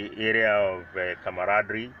 especially in the area of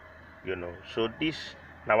camaraderie, So this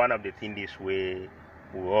now one of the things this way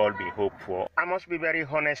we all be hoped for. I must be very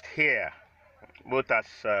honest here, both as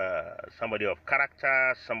somebody of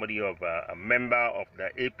character, somebody of a member of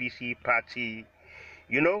the APC party,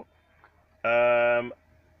 we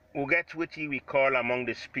get what we call among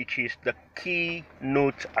the speeches the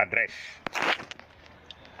keynote address.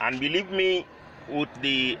 And believe me, with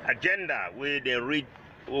the agenda where they read,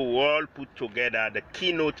 we all put together, the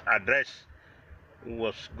keynote address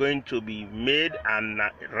was going to be made, and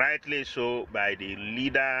rightly so, by the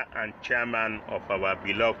leader and chairman of our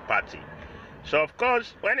beloved party. So, of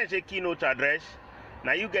course, when I say keynote address,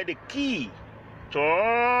 now you get the key to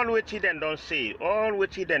all which he then don't say, all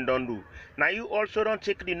which he then don't do. Now you also don't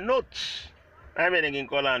take the notes. I mean, I can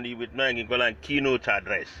call it keynote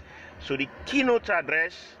address. So the keynote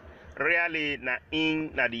address really the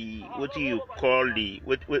what you call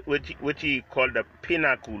the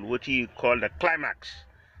pinnacle, what you call the climax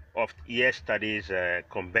of yesterday's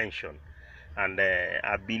convention. And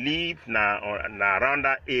I believe now around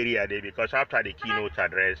that area there, because after the keynote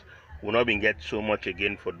address, we'll not been get so much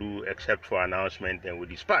again for do except for announcement and we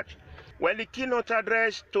dispatch. Well, the keynote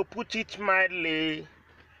address, to put it mildly,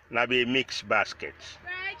 now be a mixed basket,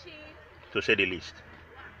 to say the least.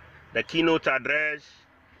 The keynote address,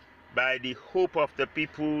 by the hope of the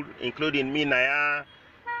people, including me, Naya,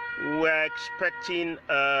 we're expecting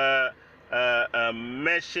a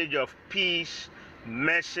message of peace,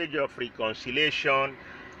 message of reconciliation,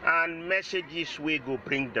 and messages we go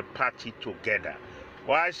bring the party together.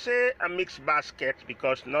 Well, I say a mixed basket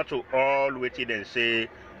because not to all what it and say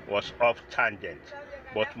was off tangent,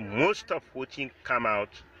 but most of what come out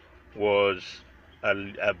was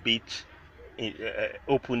a bit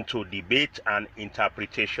open to debate and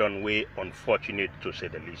interpretation, way unfortunate to say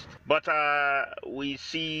the least. But we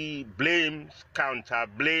see blames, counter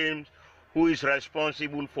blames, who is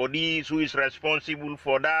responsible for this, who is responsible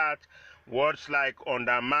for that, words like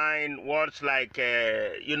undermine, words like,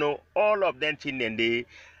 all of them things, and they,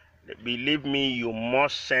 believe me, you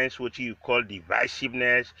must sense what you call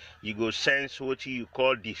divisiveness, you go sense what you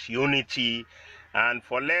call disunity, and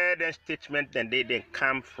for later statement, then they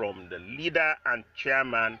come from the leader and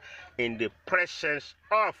chairman in the presence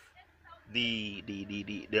of the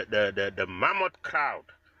mammoth crowd.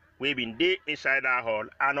 We've been there inside our hall,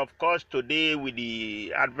 and of course today with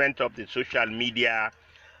the advent of the social media,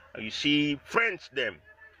 you see friends them,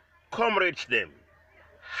 comrades them,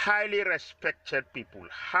 highly respected people,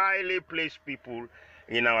 highly placed people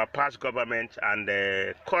in our past government, and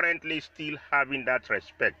currently still having that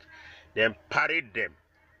respect. Then parade them,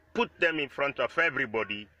 put them in front of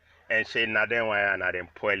everybody, and say na them why na them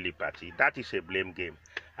spoil the party. That is a blame game.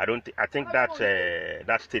 I think that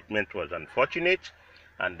that statement was unfortunate,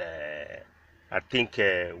 and I think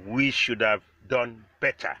we should have done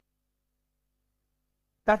better.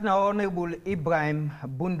 That now Honorable Ibrahim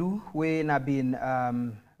Bundu, we have been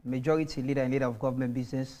majority leader and leader of government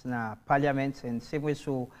business na parliament, and same way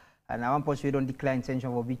so, and at one point we don't declare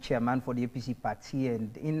intention of being chairman for the APC party,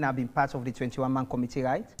 and in have been part of the 21-man committee,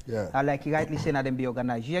 right? Yeah. Like you rightly saying that them be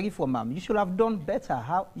organized. You should have done better.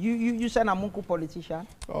 How you say a Munku politician?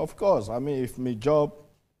 Of course. I mean, if my job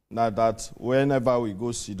now that whenever we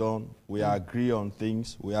go sit down, we agree on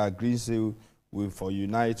things. We agree say we for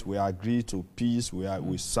unite. We agree to peace.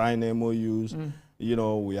 We sign MOUs. You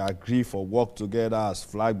know, we agree for work together as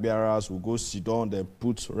flag bearers. We go sit down, then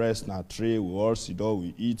put rest in our tray. We all sit down,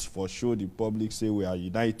 we eat for show the public say we are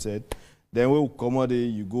united. Then we come out there,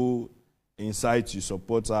 you go inside, you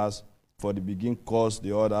support us for the begin cause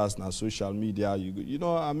the others na social media. You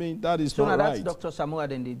know, I mean, that is so not now right. that's Dr. Samoa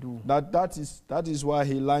then they do. That is why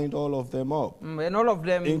he lined all of them up. And all of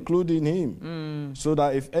them, including him. So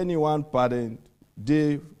that if anyone pardon,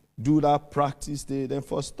 they do that practice, they then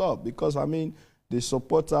for stop. Because I mean, the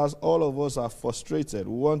supporters, all of us are frustrated.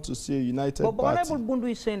 We want to see a united party. But Honorable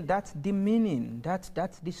Bundu is saying that's demeaning, that's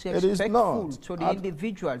disrespectful to the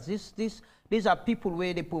individuals. These are people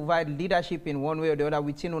where they provide leadership in one way or the other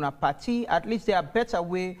within a party. At least there are better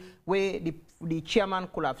way where the chairman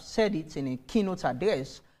could have said it in a keynote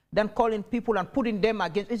address than calling people and putting them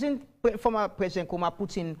against. Isn't former President Kuma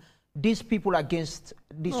putting these people against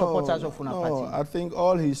the supporters of una party? I think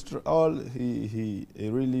all he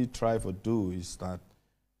really tried to do is that,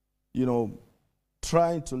 you know,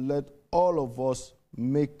 trying to let all of us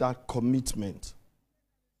make that commitment,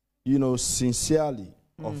 you know, sincerely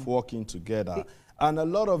of working together. And a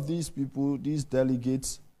lot of these people, these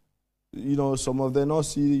delegates, you know, some of them not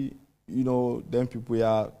see, you know, them people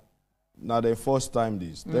are now the first time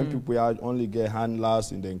this. Then people only get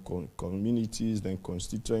handlers in their communities, then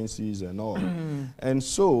constituencies and all. And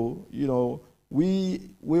so, you know,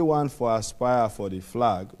 we want for aspire for the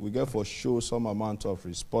flag, we get for show some amount of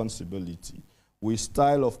responsibility. We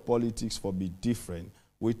style of politics for be different.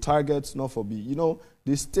 We target not for be, you know,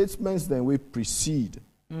 the statements then we precede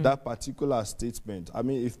that particular statement. I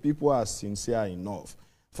mean, if people are sincere enough,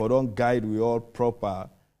 for don't guide we all proper,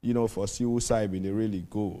 you know, for see who side they really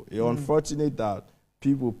go. It's unfortunate that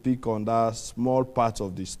people pick on that small part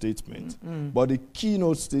of the statement. But the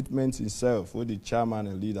keynote statement itself, what the chairman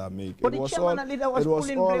and leader make. But the chairman and leader was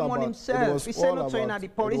pulling blame on himself. He said not to the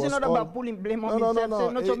problem. It's not about pulling blame on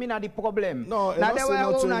himself. Not to mean the problem. No, now they were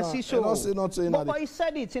not but he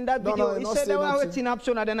said it in that video. He said they were waiting up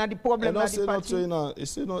so that the problem. He said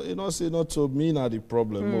not to mean the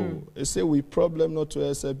problem. He said we problem not to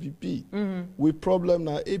SLPP. We problem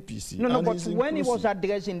na APC. No, but when he was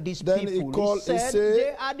addressing these people, he said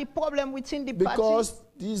they are the problem within the party. Because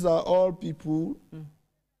these are all people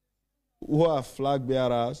who are flag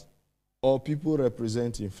bearers or people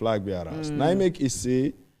representing flag bearers. Now I make it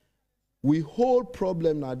say, we hold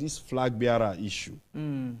problem now this flag bearer issue.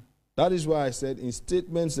 That is why I said in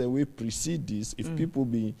statements that we precede this, if people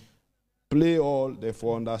be play all,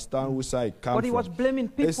 therefore understand which side come from. But he was blaming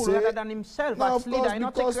people rather than himself as leader. He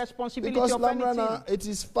not take responsibility of anything. It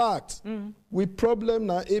is fact. We problem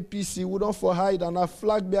na APC, we don't for hide and a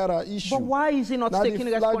flag bearer issue. But why is he not taking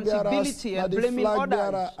responsibility and blaming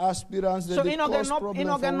others? Aspirants, so he not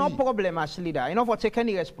get no problem as leader. He not for take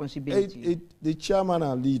any responsibility. The chairman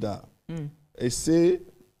and leader, they say,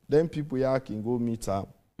 then people can go meet up.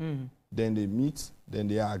 Then they meet, then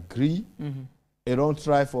they agree. They don't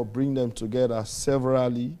try for bring them together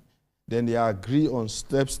severally. Then they agree on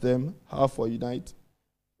steps them, how for unite.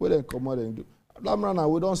 We then come out and do. Lamrana,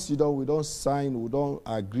 we don't sit down, we don't sign, we don't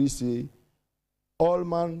agree, say, all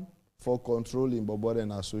man for controlling Bobo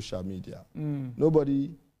and our social media. Nobody,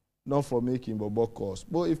 not for making Bobo cause.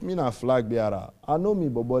 But if me na flag bearer, I know me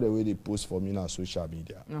Bobo the way they post for me na social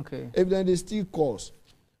media. Okay. If then they still cause,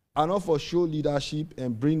 I not for show leadership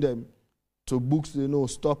and bring them to books, they know,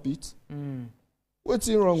 stop it. What's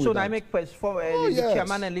wrong with that? So I make for the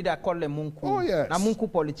chairman and leader call them Munku. Oh, yes. A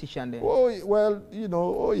Munku politician then. Oh, well, you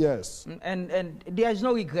know, oh, yes. And there is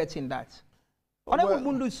no regret in that.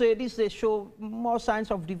 Honorable Bundu say this they show more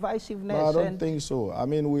signs of divisiveness. No, I don't think so. I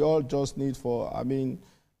mean, we all just need for, I mean,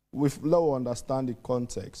 with low understand the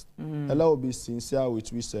context. And let us be sincere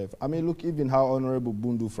with ourselves. I mean, look even how Honorable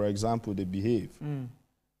Bundu, for example, they behave.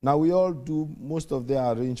 Now, we all do most of their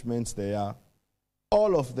arrangements there.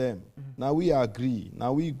 All of them. Now we agree.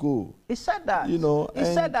 Now we go. He said that. You know, he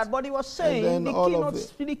said that, but he was saying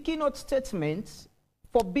the keynote statements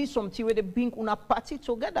for be something where they bring una party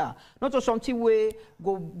together, not something where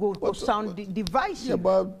go sound divisive.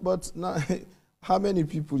 Yeah, but now How many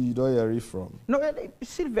people you don't hear it from? No,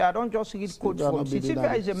 Sylvia, I don't just read code from.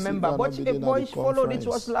 Sylvia is a member, but the boys followed. It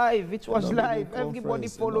was live. It was live. Everybody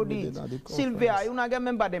followed it. Sylvia, you not get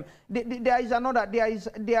member them. There is another.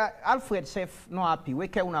 There Alfred Sef not happy. We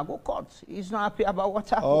can go court. He's not happy about what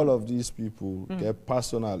happened. All of these people get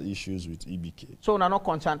personal issues with EBK. So we're not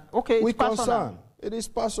concerned. Okay, we concerned. It is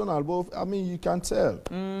personal, both. I mean, you can tell.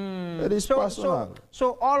 It is personal.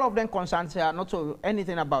 So all of them concerns are not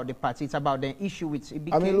anything about the party. It's about the issue with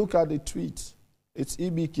EBK. I mean, look at the tweets. It's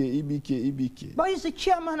EBK, EBK, EBK. But he's the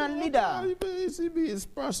chairman and leader. It's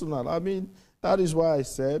personal. I mean, that is why I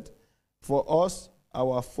said, for us,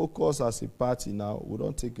 our focus as a party now, we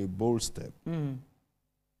don't take a bold step.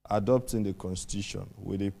 Adopting the constitution.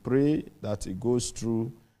 We pray that it goes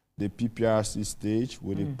through the PPRC stage.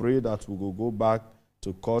 We pray that we will go back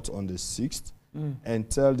to court on the 6th and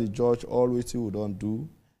tell the judge all what we don't do,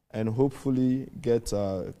 and hopefully get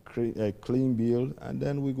a clean bill, and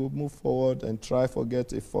then we go move forward and try to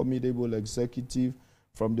get a formidable executive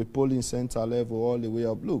from the polling center level all the way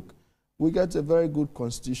up. Look, we get a very good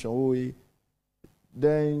constitution.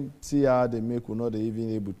 Then see how they make, we're not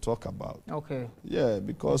even able to talk about. Okay. Yeah,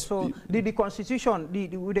 because... So the constitution,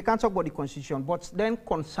 they can't talk about the constitution, but then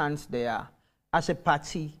concerns there as a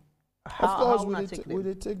party, of course,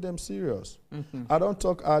 we take them serious. I don't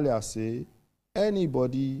talk earlier, say,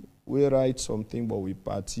 anybody we write something but we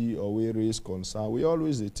party or we raise concern, we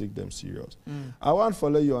always take them serious. I want to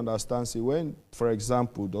let you understand, say, when, for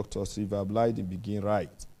example, Dr. Silva Blyde begin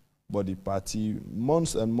right, but the party,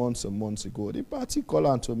 months and months and months ago, the party call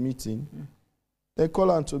on to meeting. They call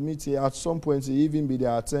on to meeting. At some point, they even be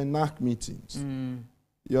there attend NAC meetings.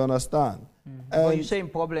 You understand? But you saying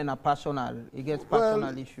problem are personal. It gets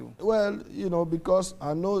personal issue. Well, you know, because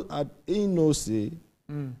I know, he knows, say,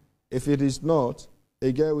 if it is not,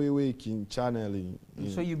 a get we can channeling.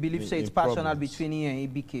 So you believe, say, it's personal between you and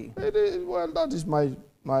EBK? Well, that is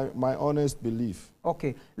my honest belief.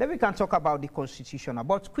 Okay, we can talk about the constitution.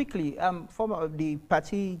 But quickly, the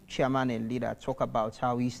party chairman and leader talk about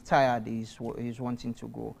how he's tired, he's wanting to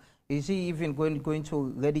go. Is he even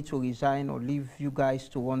ready to resign or leave you guys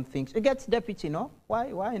to run things? It gets deputy, no?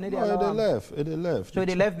 Why? No, they left. So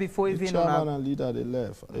they left before the even... chairman and leader, they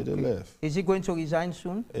left. Okay. They left. Is he going to resign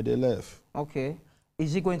soon? They left. Okay.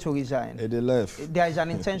 Is he going to resign? They left. There is an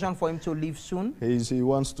intention for him to leave soon? He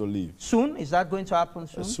wants to leave. Soon? Is that going to happen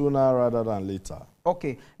soon? Sooner rather than later.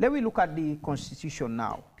 Okay. Let me look at the constitution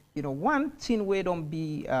now. You know, one thing where don't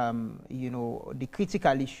be, you know, the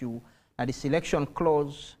critical issue are the selection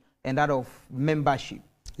clause and that of membership.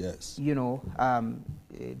 Yes. You know,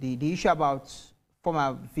 the issue about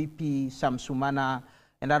former VP Sam Sumana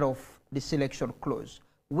and that of the selection clause.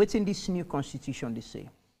 What in this new constitution they say?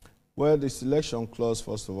 Well, the selection clause,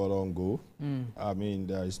 first of all, don't go. I mean,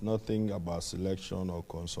 there is nothing about selection or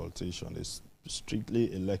consultation. It's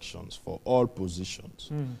strictly elections for all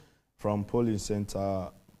positions, from polling center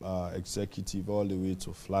executive all the way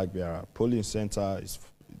to flag bearer. Polling center is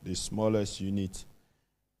the smallest unit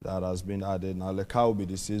that has been added. Now, like how will be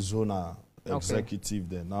the zonal executive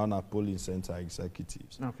then, now polling center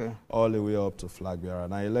executives. Okay. All the way up to flag bearer.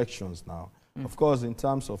 Now, elections now. Of course, in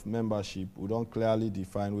terms of membership, we don't clearly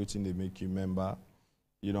define which thing they make you member.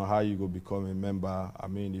 You know, how you go become a member. I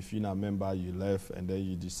mean, if you're not a member, you left, and then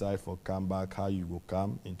you decide for come back, how you go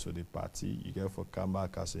come into the party. You get for come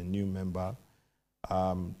back as a new member.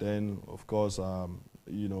 Then, of course,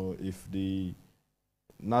 you know, if the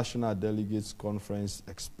National Delegates Conference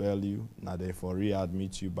expel you, now therefore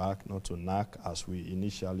readmit you back, not to NAC, as we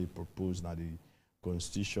initially proposed now the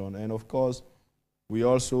Constitution. And, of course, we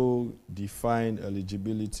also define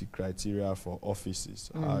eligibility criteria for offices.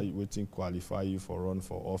 How you waiting qualify you for run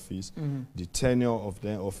for office, the tenure of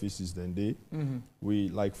their offices then they. We,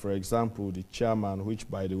 like for example, the chairman, which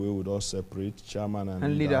by the way we don't separate, chairman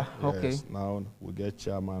and leader. Yes, okay. Now we get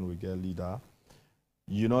chairman, we get leader.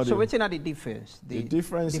 You know, so what's the difference? The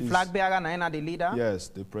difference is the flag bearer and the leader? Yes,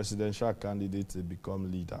 the presidential candidate become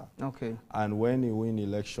leader. Okay. And when he win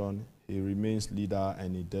election, he remains leader,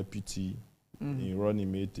 and a deputy in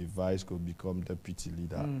running mate, the vice could become deputy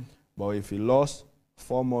leader. But if he lost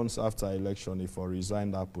 4 months after election, if he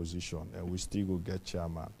resign that position, and we still go get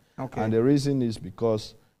chairman. Okay. And the reason is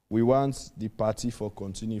because we want the party for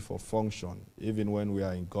continue for function, even when we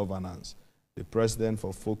are in governance. The president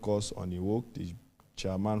for focus on the work, the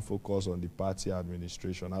chairman focus on the party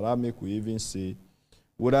administration. And that make we even say,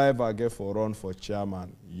 would I ever get for run for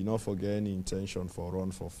chairman? You not forget any intention for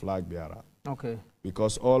run for flag bearer. Okay.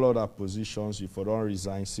 Because all other positions, if you don't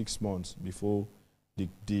resign 6 months before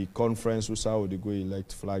the conference, how would they go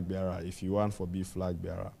elect flag bearer if you want for be flag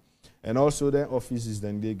bearer. And also then offices,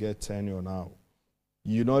 then they get tenure now.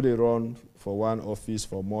 you know they run for one office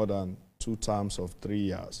for more than 2 terms of 3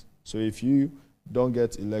 years. So if you don't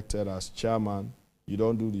get elected as chairman, you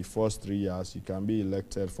don't do the first 3 years, you can be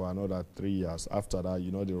elected for another 3 years. After that,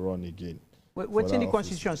 you know they run again. What's in the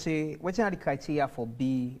constitution say, what's in the criteria for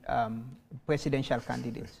be presidential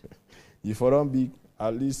candidates? If I don't be,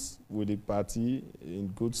 at least with the party in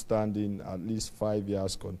good standing, at least 5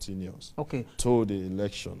 years continuous. Okay. To the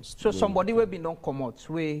elections. So somebody will be not come out,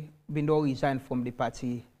 will be not resign from the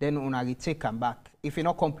party, then una retake come back. If you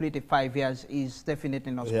not complete the 5 years, is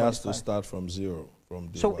definitely not. He has to start from zero.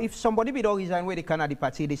 So if somebody be not resign where they can at the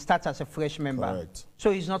party, they start as a fresh member. Correct.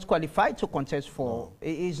 So he's not qualified to contest for. No.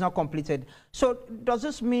 He's not completed. So does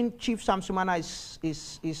this mean Chief Samsumana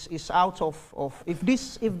is out of if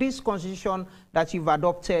this constitution that you've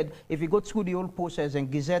adopted, if you go through the whole process and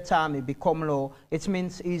Gazette time it become law, it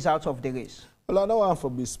means he's out of the race? Well, I don't want to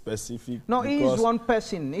be specific. No, he is one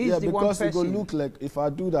person. He's the one person. Because it will look like, if I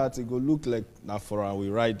do that, it will look like Nafora we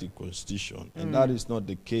write the constitution. And that is not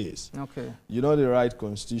the case. Okay. You know the right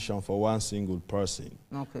constitution for one single person.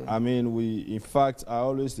 Okay. I mean, in fact, I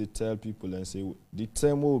always tell people and say, the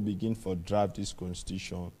term will begin for draft this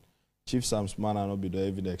constitution. Chief Samsumana not be there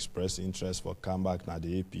even express interest for come back now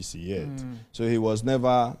the APC yet. So he was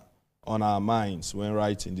never on our minds when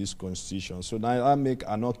writing this constitution. So now I make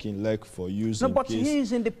a knocking leg for using. No, but he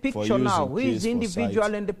is in the picture now. He is the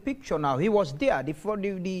individual in the picture now. He was there.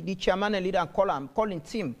 The chairman and leader and calling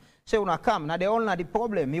team. Say, una come. Now they all know the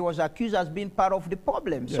problem. He was accused as being part of the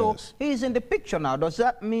problem. Yes. So he is in the picture now. Does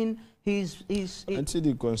that mean he's until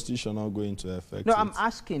the constitution not going to affect? No, I'm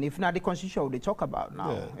asking if now the constitution they talk about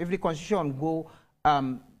now. Yeah. If the constitution go,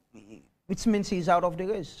 it means he's out of the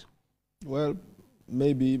race. Well,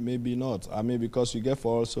 maybe not. I mean, because you get to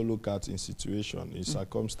also look at in situation, in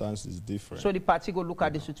circumstances different. So the party go look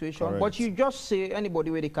at the situation. Correct. But you just say anybody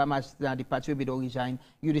where they come as the party will be resign,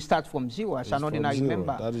 you start from zero as an ordinary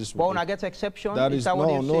member. That is but when I get exception, that is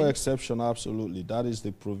no say? Exception, absolutely. That is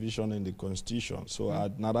the provision in the constitution. So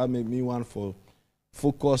now that make me want for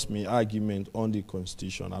focus my argument on the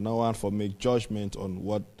constitution. I don't want for make judgment on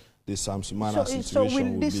what the Samsumana situation so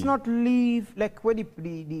will this be. not leave, like where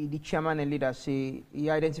the chairman and leader say, he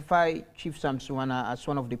identify Chief Samsumana as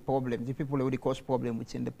one of the problems, the people who they cause problem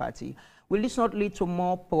within the party. Will this not lead to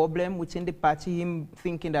more problem within the party, him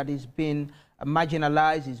thinking that he's been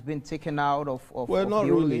marginalized, he's been taken out of well, of not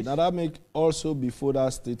the really. race? Now that make also before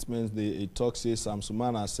that statement, the talk says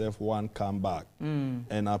Samsumana self one come back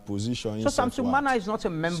and a position. So Samsumana is not a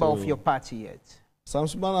member of your party yet?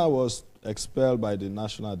 Samsumana was expelled by the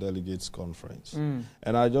National Delegates Conference.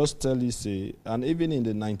 And I just tell you, say, and even in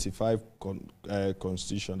the 95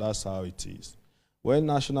 Constitution, that's how it is. When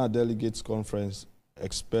National Delegates Conference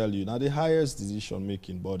expel you, now the highest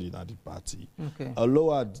decision-making body in the party, a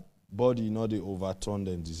lower body, not the overturn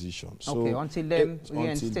the decision. So until then,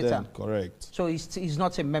 correct. So he's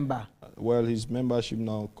not a member? Well, his membership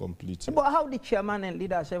now completed. But how the chairman and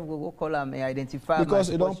leader will call him identify? Because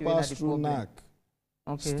it don't pass through NAC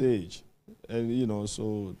stage. And you know,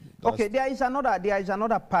 so okay, there is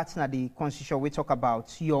another part in the constitution we talk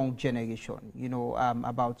about young generation, you know,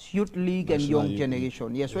 about youth league National and young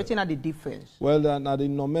generation. Yes, what's the difference? Well, now the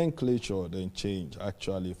nomenclature then changed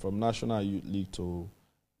actually from National Youth League to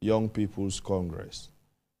Young People's Congress.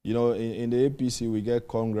 You know, in the APC we get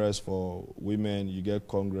Congress for women, you get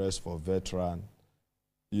Congress for veteran.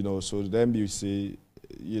 You know, so then you say,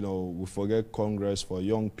 you know, we forget Congress for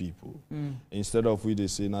young people instead of we they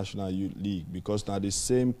say National Youth League, because now the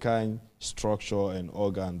same kind structure and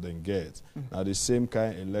organ then get now the same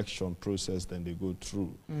kind election process then they go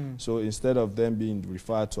through. So instead of them being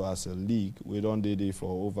referred to as a league, we don't did it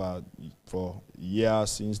for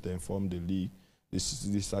years since they formed the league. The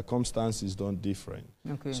circumstances don't different.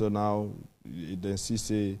 So now then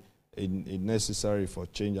say it's necessary for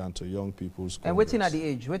change and to young people's Congress. And waiting at the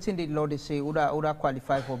age, waiting the law they say would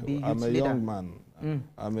qualify for being I'm a young man.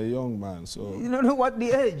 I'm a young man, so you don't know what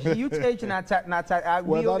the age. Youth age not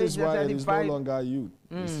well, that is why it is no longer youth.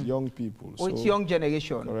 It's young people. So it's young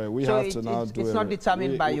generation. Correct. We have to now do it's not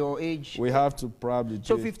determined by your age. We have to probably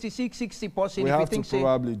do 56, 60%. We have to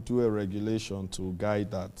probably do a regulation to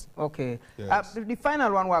guide that. Okay. Yes. The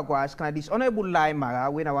final one we're going to ask now, this Honorable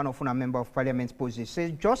Lamrana, when one of our member of Parliament poses,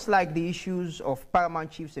 says just like the issues of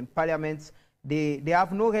paramount chiefs in Parliament, they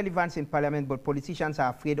have no relevance in Parliament, but politicians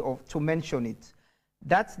are afraid to mention it.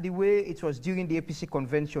 That's the way it was during the APC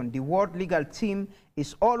convention. The world legal team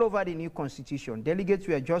is all over the new constitution. Delegates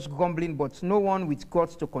were just grumbling, but no one with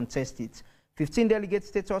guts to contest it. 15 delegate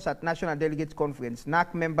status at National Delegate Conference,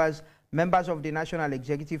 NAC members, members of the National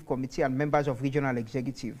Executive Committee, and members of Regional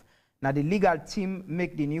Executive. Now the legal team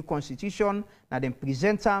make the new constitution, now them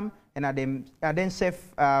present them, and then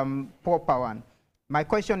self proper one. My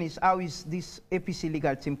question is, how is this APC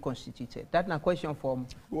legal team constituted? That's a question from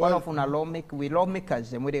one of our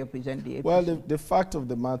lawmakers, them where they represent the APC. Well, the fact of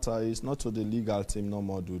the matter is not to the legal team no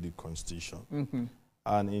more do the constitution.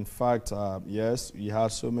 And in fact, yes, we had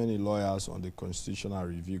so many lawyers on the Constitutional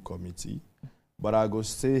Review Committee, but I go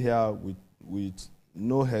stay here with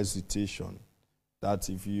no hesitation that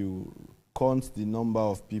if you count the number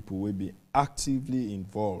of people who will be actively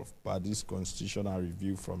involved by this constitutional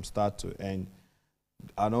review from start to end,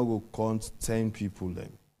 I don't go count 10 people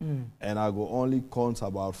then. And I go only count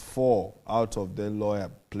about 4 out of the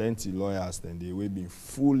plenty lawyers then they will be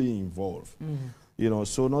fully involved. You know,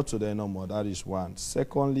 so not to them no more, that is one.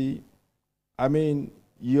 Secondly, I mean,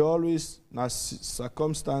 you always, now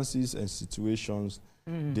circumstances and situations,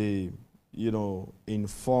 they, you know,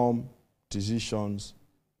 inform decisions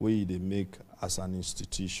where they make as an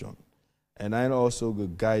institution. And I also go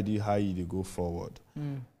guide you how you go forward.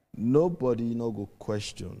 Nobody no go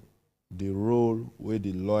question the role where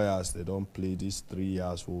the lawyers they don't play these 3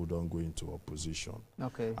 years who don't go into opposition.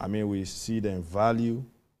 Okay. I mean, we see them value,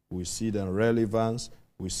 we see them relevance,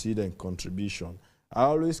 we see them contribution. I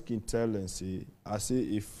always can tell and say, I say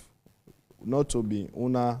if not to be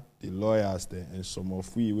una the lawyers there and some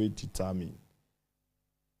of we will determine.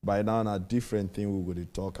 By now, a different thing we will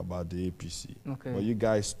talk about the APC. Okay. But you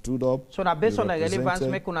guys stood up. So now based on the relevance,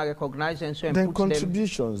 make una recognize and so and then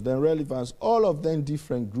contributions, then relevance, all of them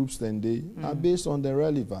different groups then they are based on the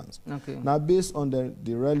relevance. Okay. Now based on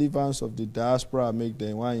the relevance of the diaspora, make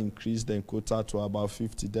them want to increase their quota to about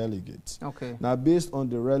 50 delegates. Okay. Now based on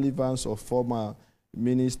the relevance of former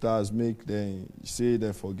ministers, make them say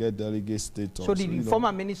they forget delegate status. So the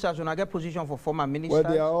former ministers, when I get position for former ministers?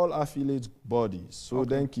 Well, they are all affiliate bodies. So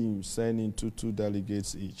then can send in two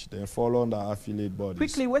delegates each. Then follow on the affiliate bodies.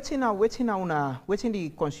 Quickly, what's in the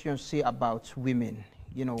constitution say about women?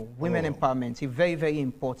 You know, women empowerment is very, very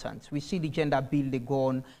important. We see the gender bill they go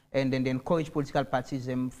on, and then they encourage political parties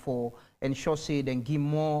for ensure say then give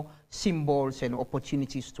more symbols and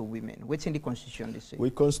opportunities to women. What's in the constitution they say?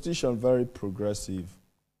 The constitution very progressive,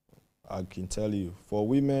 I can tell you, for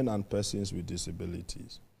women and persons with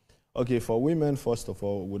disabilities. Okay, for women, first of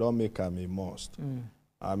all, we don't make them a must.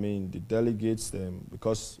 I mean, the delegates them,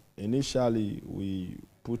 because initially we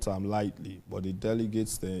put them lightly, but the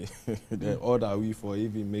delegates they order we for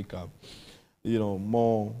even make them, you know,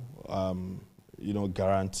 more, you know,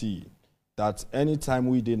 guarantee that anytime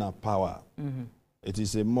we did have power, it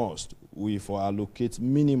is a must. We for allocate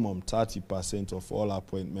minimum 30% of all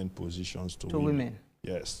appointment positions to women.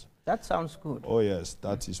 Yes. That sounds good. Oh yes,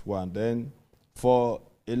 that is one. Then for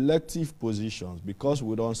elective positions, because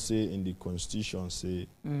we don't say in the constitution say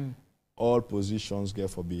all positions get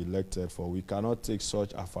for be elected for, we cannot take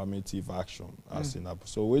such affirmative action as in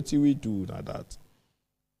so what do we do now that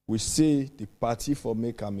we say the party for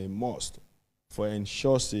make them a must for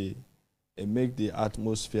ensure say and make the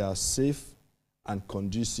atmosphere safe and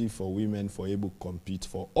conducive for women for able to compete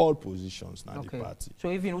for all positions in the party.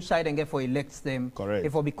 So even outside and get for elect them, correct.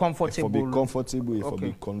 It will be comfortable. It will be comfortable, it will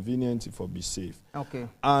be convenient, it will be safe. Okay.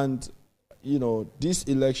 And you know, these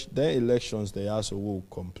elections they also will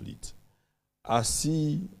complete. I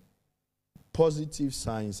see positive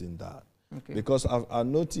signs in that. Okay. Because I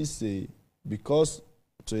noticed because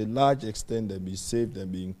to a large extent they be safe, they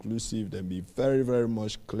be inclusive, they be very, very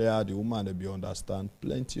much clear, the woman they be understand,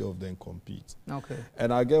 plenty of them compete. Okay.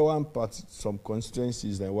 And I get some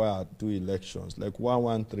constituencies that where I do elections, like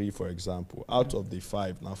 113 for example, out of the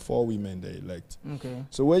 5, now 4 women they elect. Okay.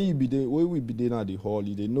 So where we be there at the hall,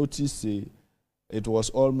 they notice it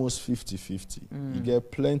was almost 50-50. You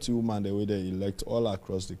get plenty of women the way they elect all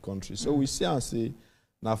across the country. So we see and say,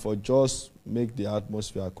 now for just make the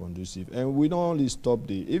atmosphere conducive. And we don't only stop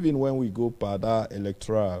there. Even when we go per that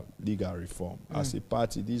electoral legal reform, as a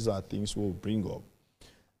party, these are things we'll bring up.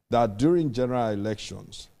 That during general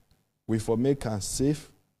elections, we for make them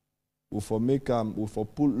safe, we for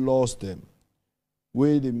put laws them,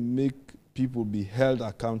 where they make people be held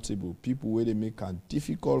accountable, people where they make it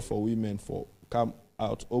difficult for women for come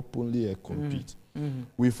out openly and compete.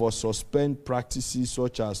 We for suspend practices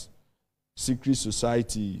such as secret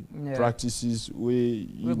society practices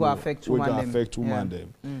where go affect women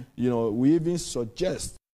them. You know, we even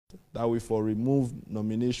suggest that we for remove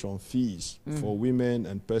nomination fees for women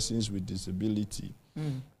and persons with disability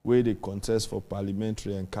where they contest for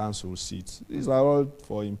parliamentary and council seats. These are all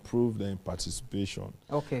for improved participation.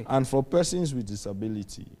 Okay. And for persons with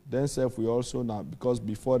disability, then we also now, because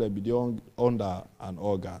before they be under an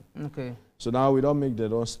organ. Okay. So now we don't make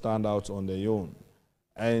them stand out on their own.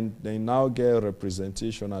 And they now get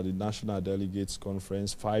representation at the National Delegates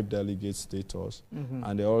Conference, 5 delegate status,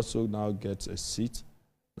 and they also now get a seat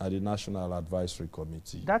at the National Advisory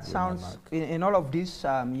Committee. That sounds, in all of this,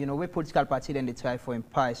 you know, where political parties then they try for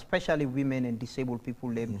empire, especially women and disabled people,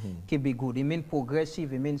 they can be good. It means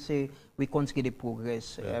progressive, it means say we continue the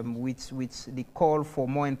progress with the call for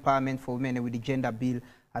more empowerment for women and with the gender bill.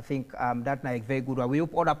 I think that's like very good. We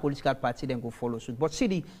hope other political parties then go follow suit. But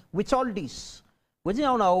see, with all this, what do you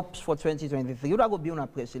have hopes for 2023? You don't go be on a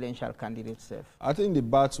presidential candidate, Seth? I think the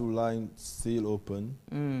battle line still open.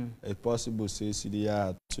 It's possible say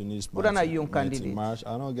CDI Tunis March. Are you a candidate? March.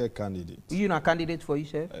 I don't get candidate. You not a candidate for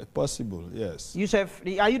yourself? Possible, yes. Yourself,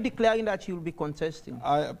 are you declaring that you'll be contesting?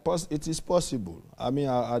 It is possible. I mean,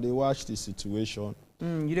 I watch the situation.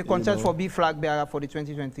 You contest for B flag bearer for the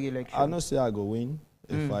 2023 election? I don't say I go win.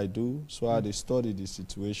 If I do, so I study the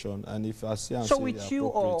situation, and if I see so with you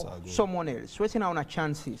or someone else, what's in our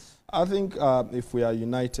chances? I think if we are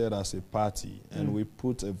united as a party and we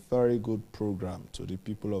put a very good program to the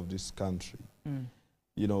people of this country,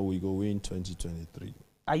 you know, we go win 2023.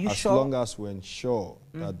 Are you sure? As long as we ensure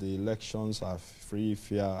that the elections are free,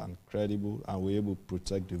 fair, and credible, and we're able to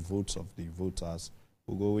protect the votes of the voters,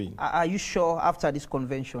 we'll go in. Are you sure after this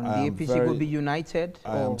convention the APC will be united?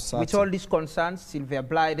 With all these concerns, Sylvia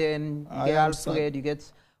Blyden, you get Alfred, you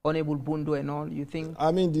get Honorable Bundu and all, you think?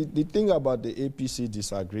 I mean, the thing about the APC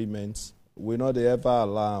disagreements, we know they ever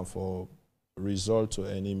allow for result to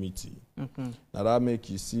enmity. Now that make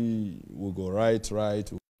you see, we go right,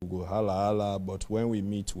 we go hala, but when we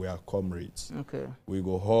meet, we are comrades. We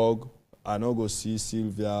go hug. I not go see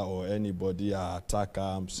Sylvia or anybody attack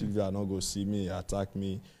her. Sylvia not go see me, attack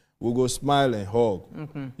me. We go smile and hug.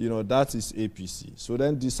 You know, that is APC. So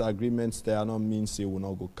then disagreements there not mean say we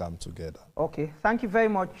not go come together. Okay. Thank you very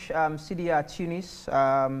much, CDR Tunis.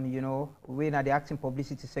 You know, we're at the acting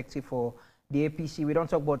publicity sector for the APC. We don't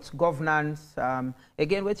talk about governance.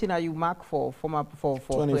 Again, waiting are you mark for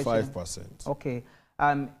 25%. Okay.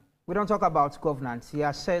 We don't talk about governance. He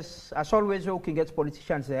assess, as always, we can get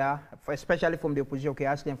politicians there, especially from the opposition, okay,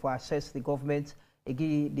 ask them for assess the government,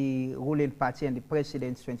 give the ruling party and the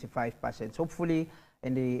president 25%. Hopefully,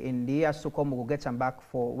 in the years to come, we'll get them back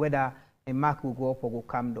for whether a mark will go up or will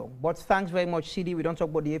come down. But thanks very much, CD. We don't talk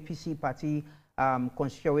about the APC party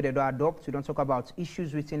constitution where they don't adopt. We don't talk about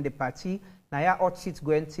issues within the party. Now, here, hot seats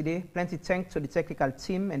going today. Plenty thanks to the technical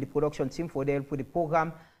team and the production team for their help with the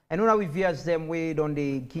program. And now we viewers them, we don't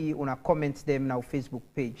give on a comment them now Facebook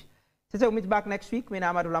page. So we'll meet back next week. My name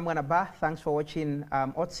is Amadu Lamrana Bah. Thanks for watching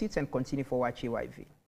Hot Seats and continue for watching AYV.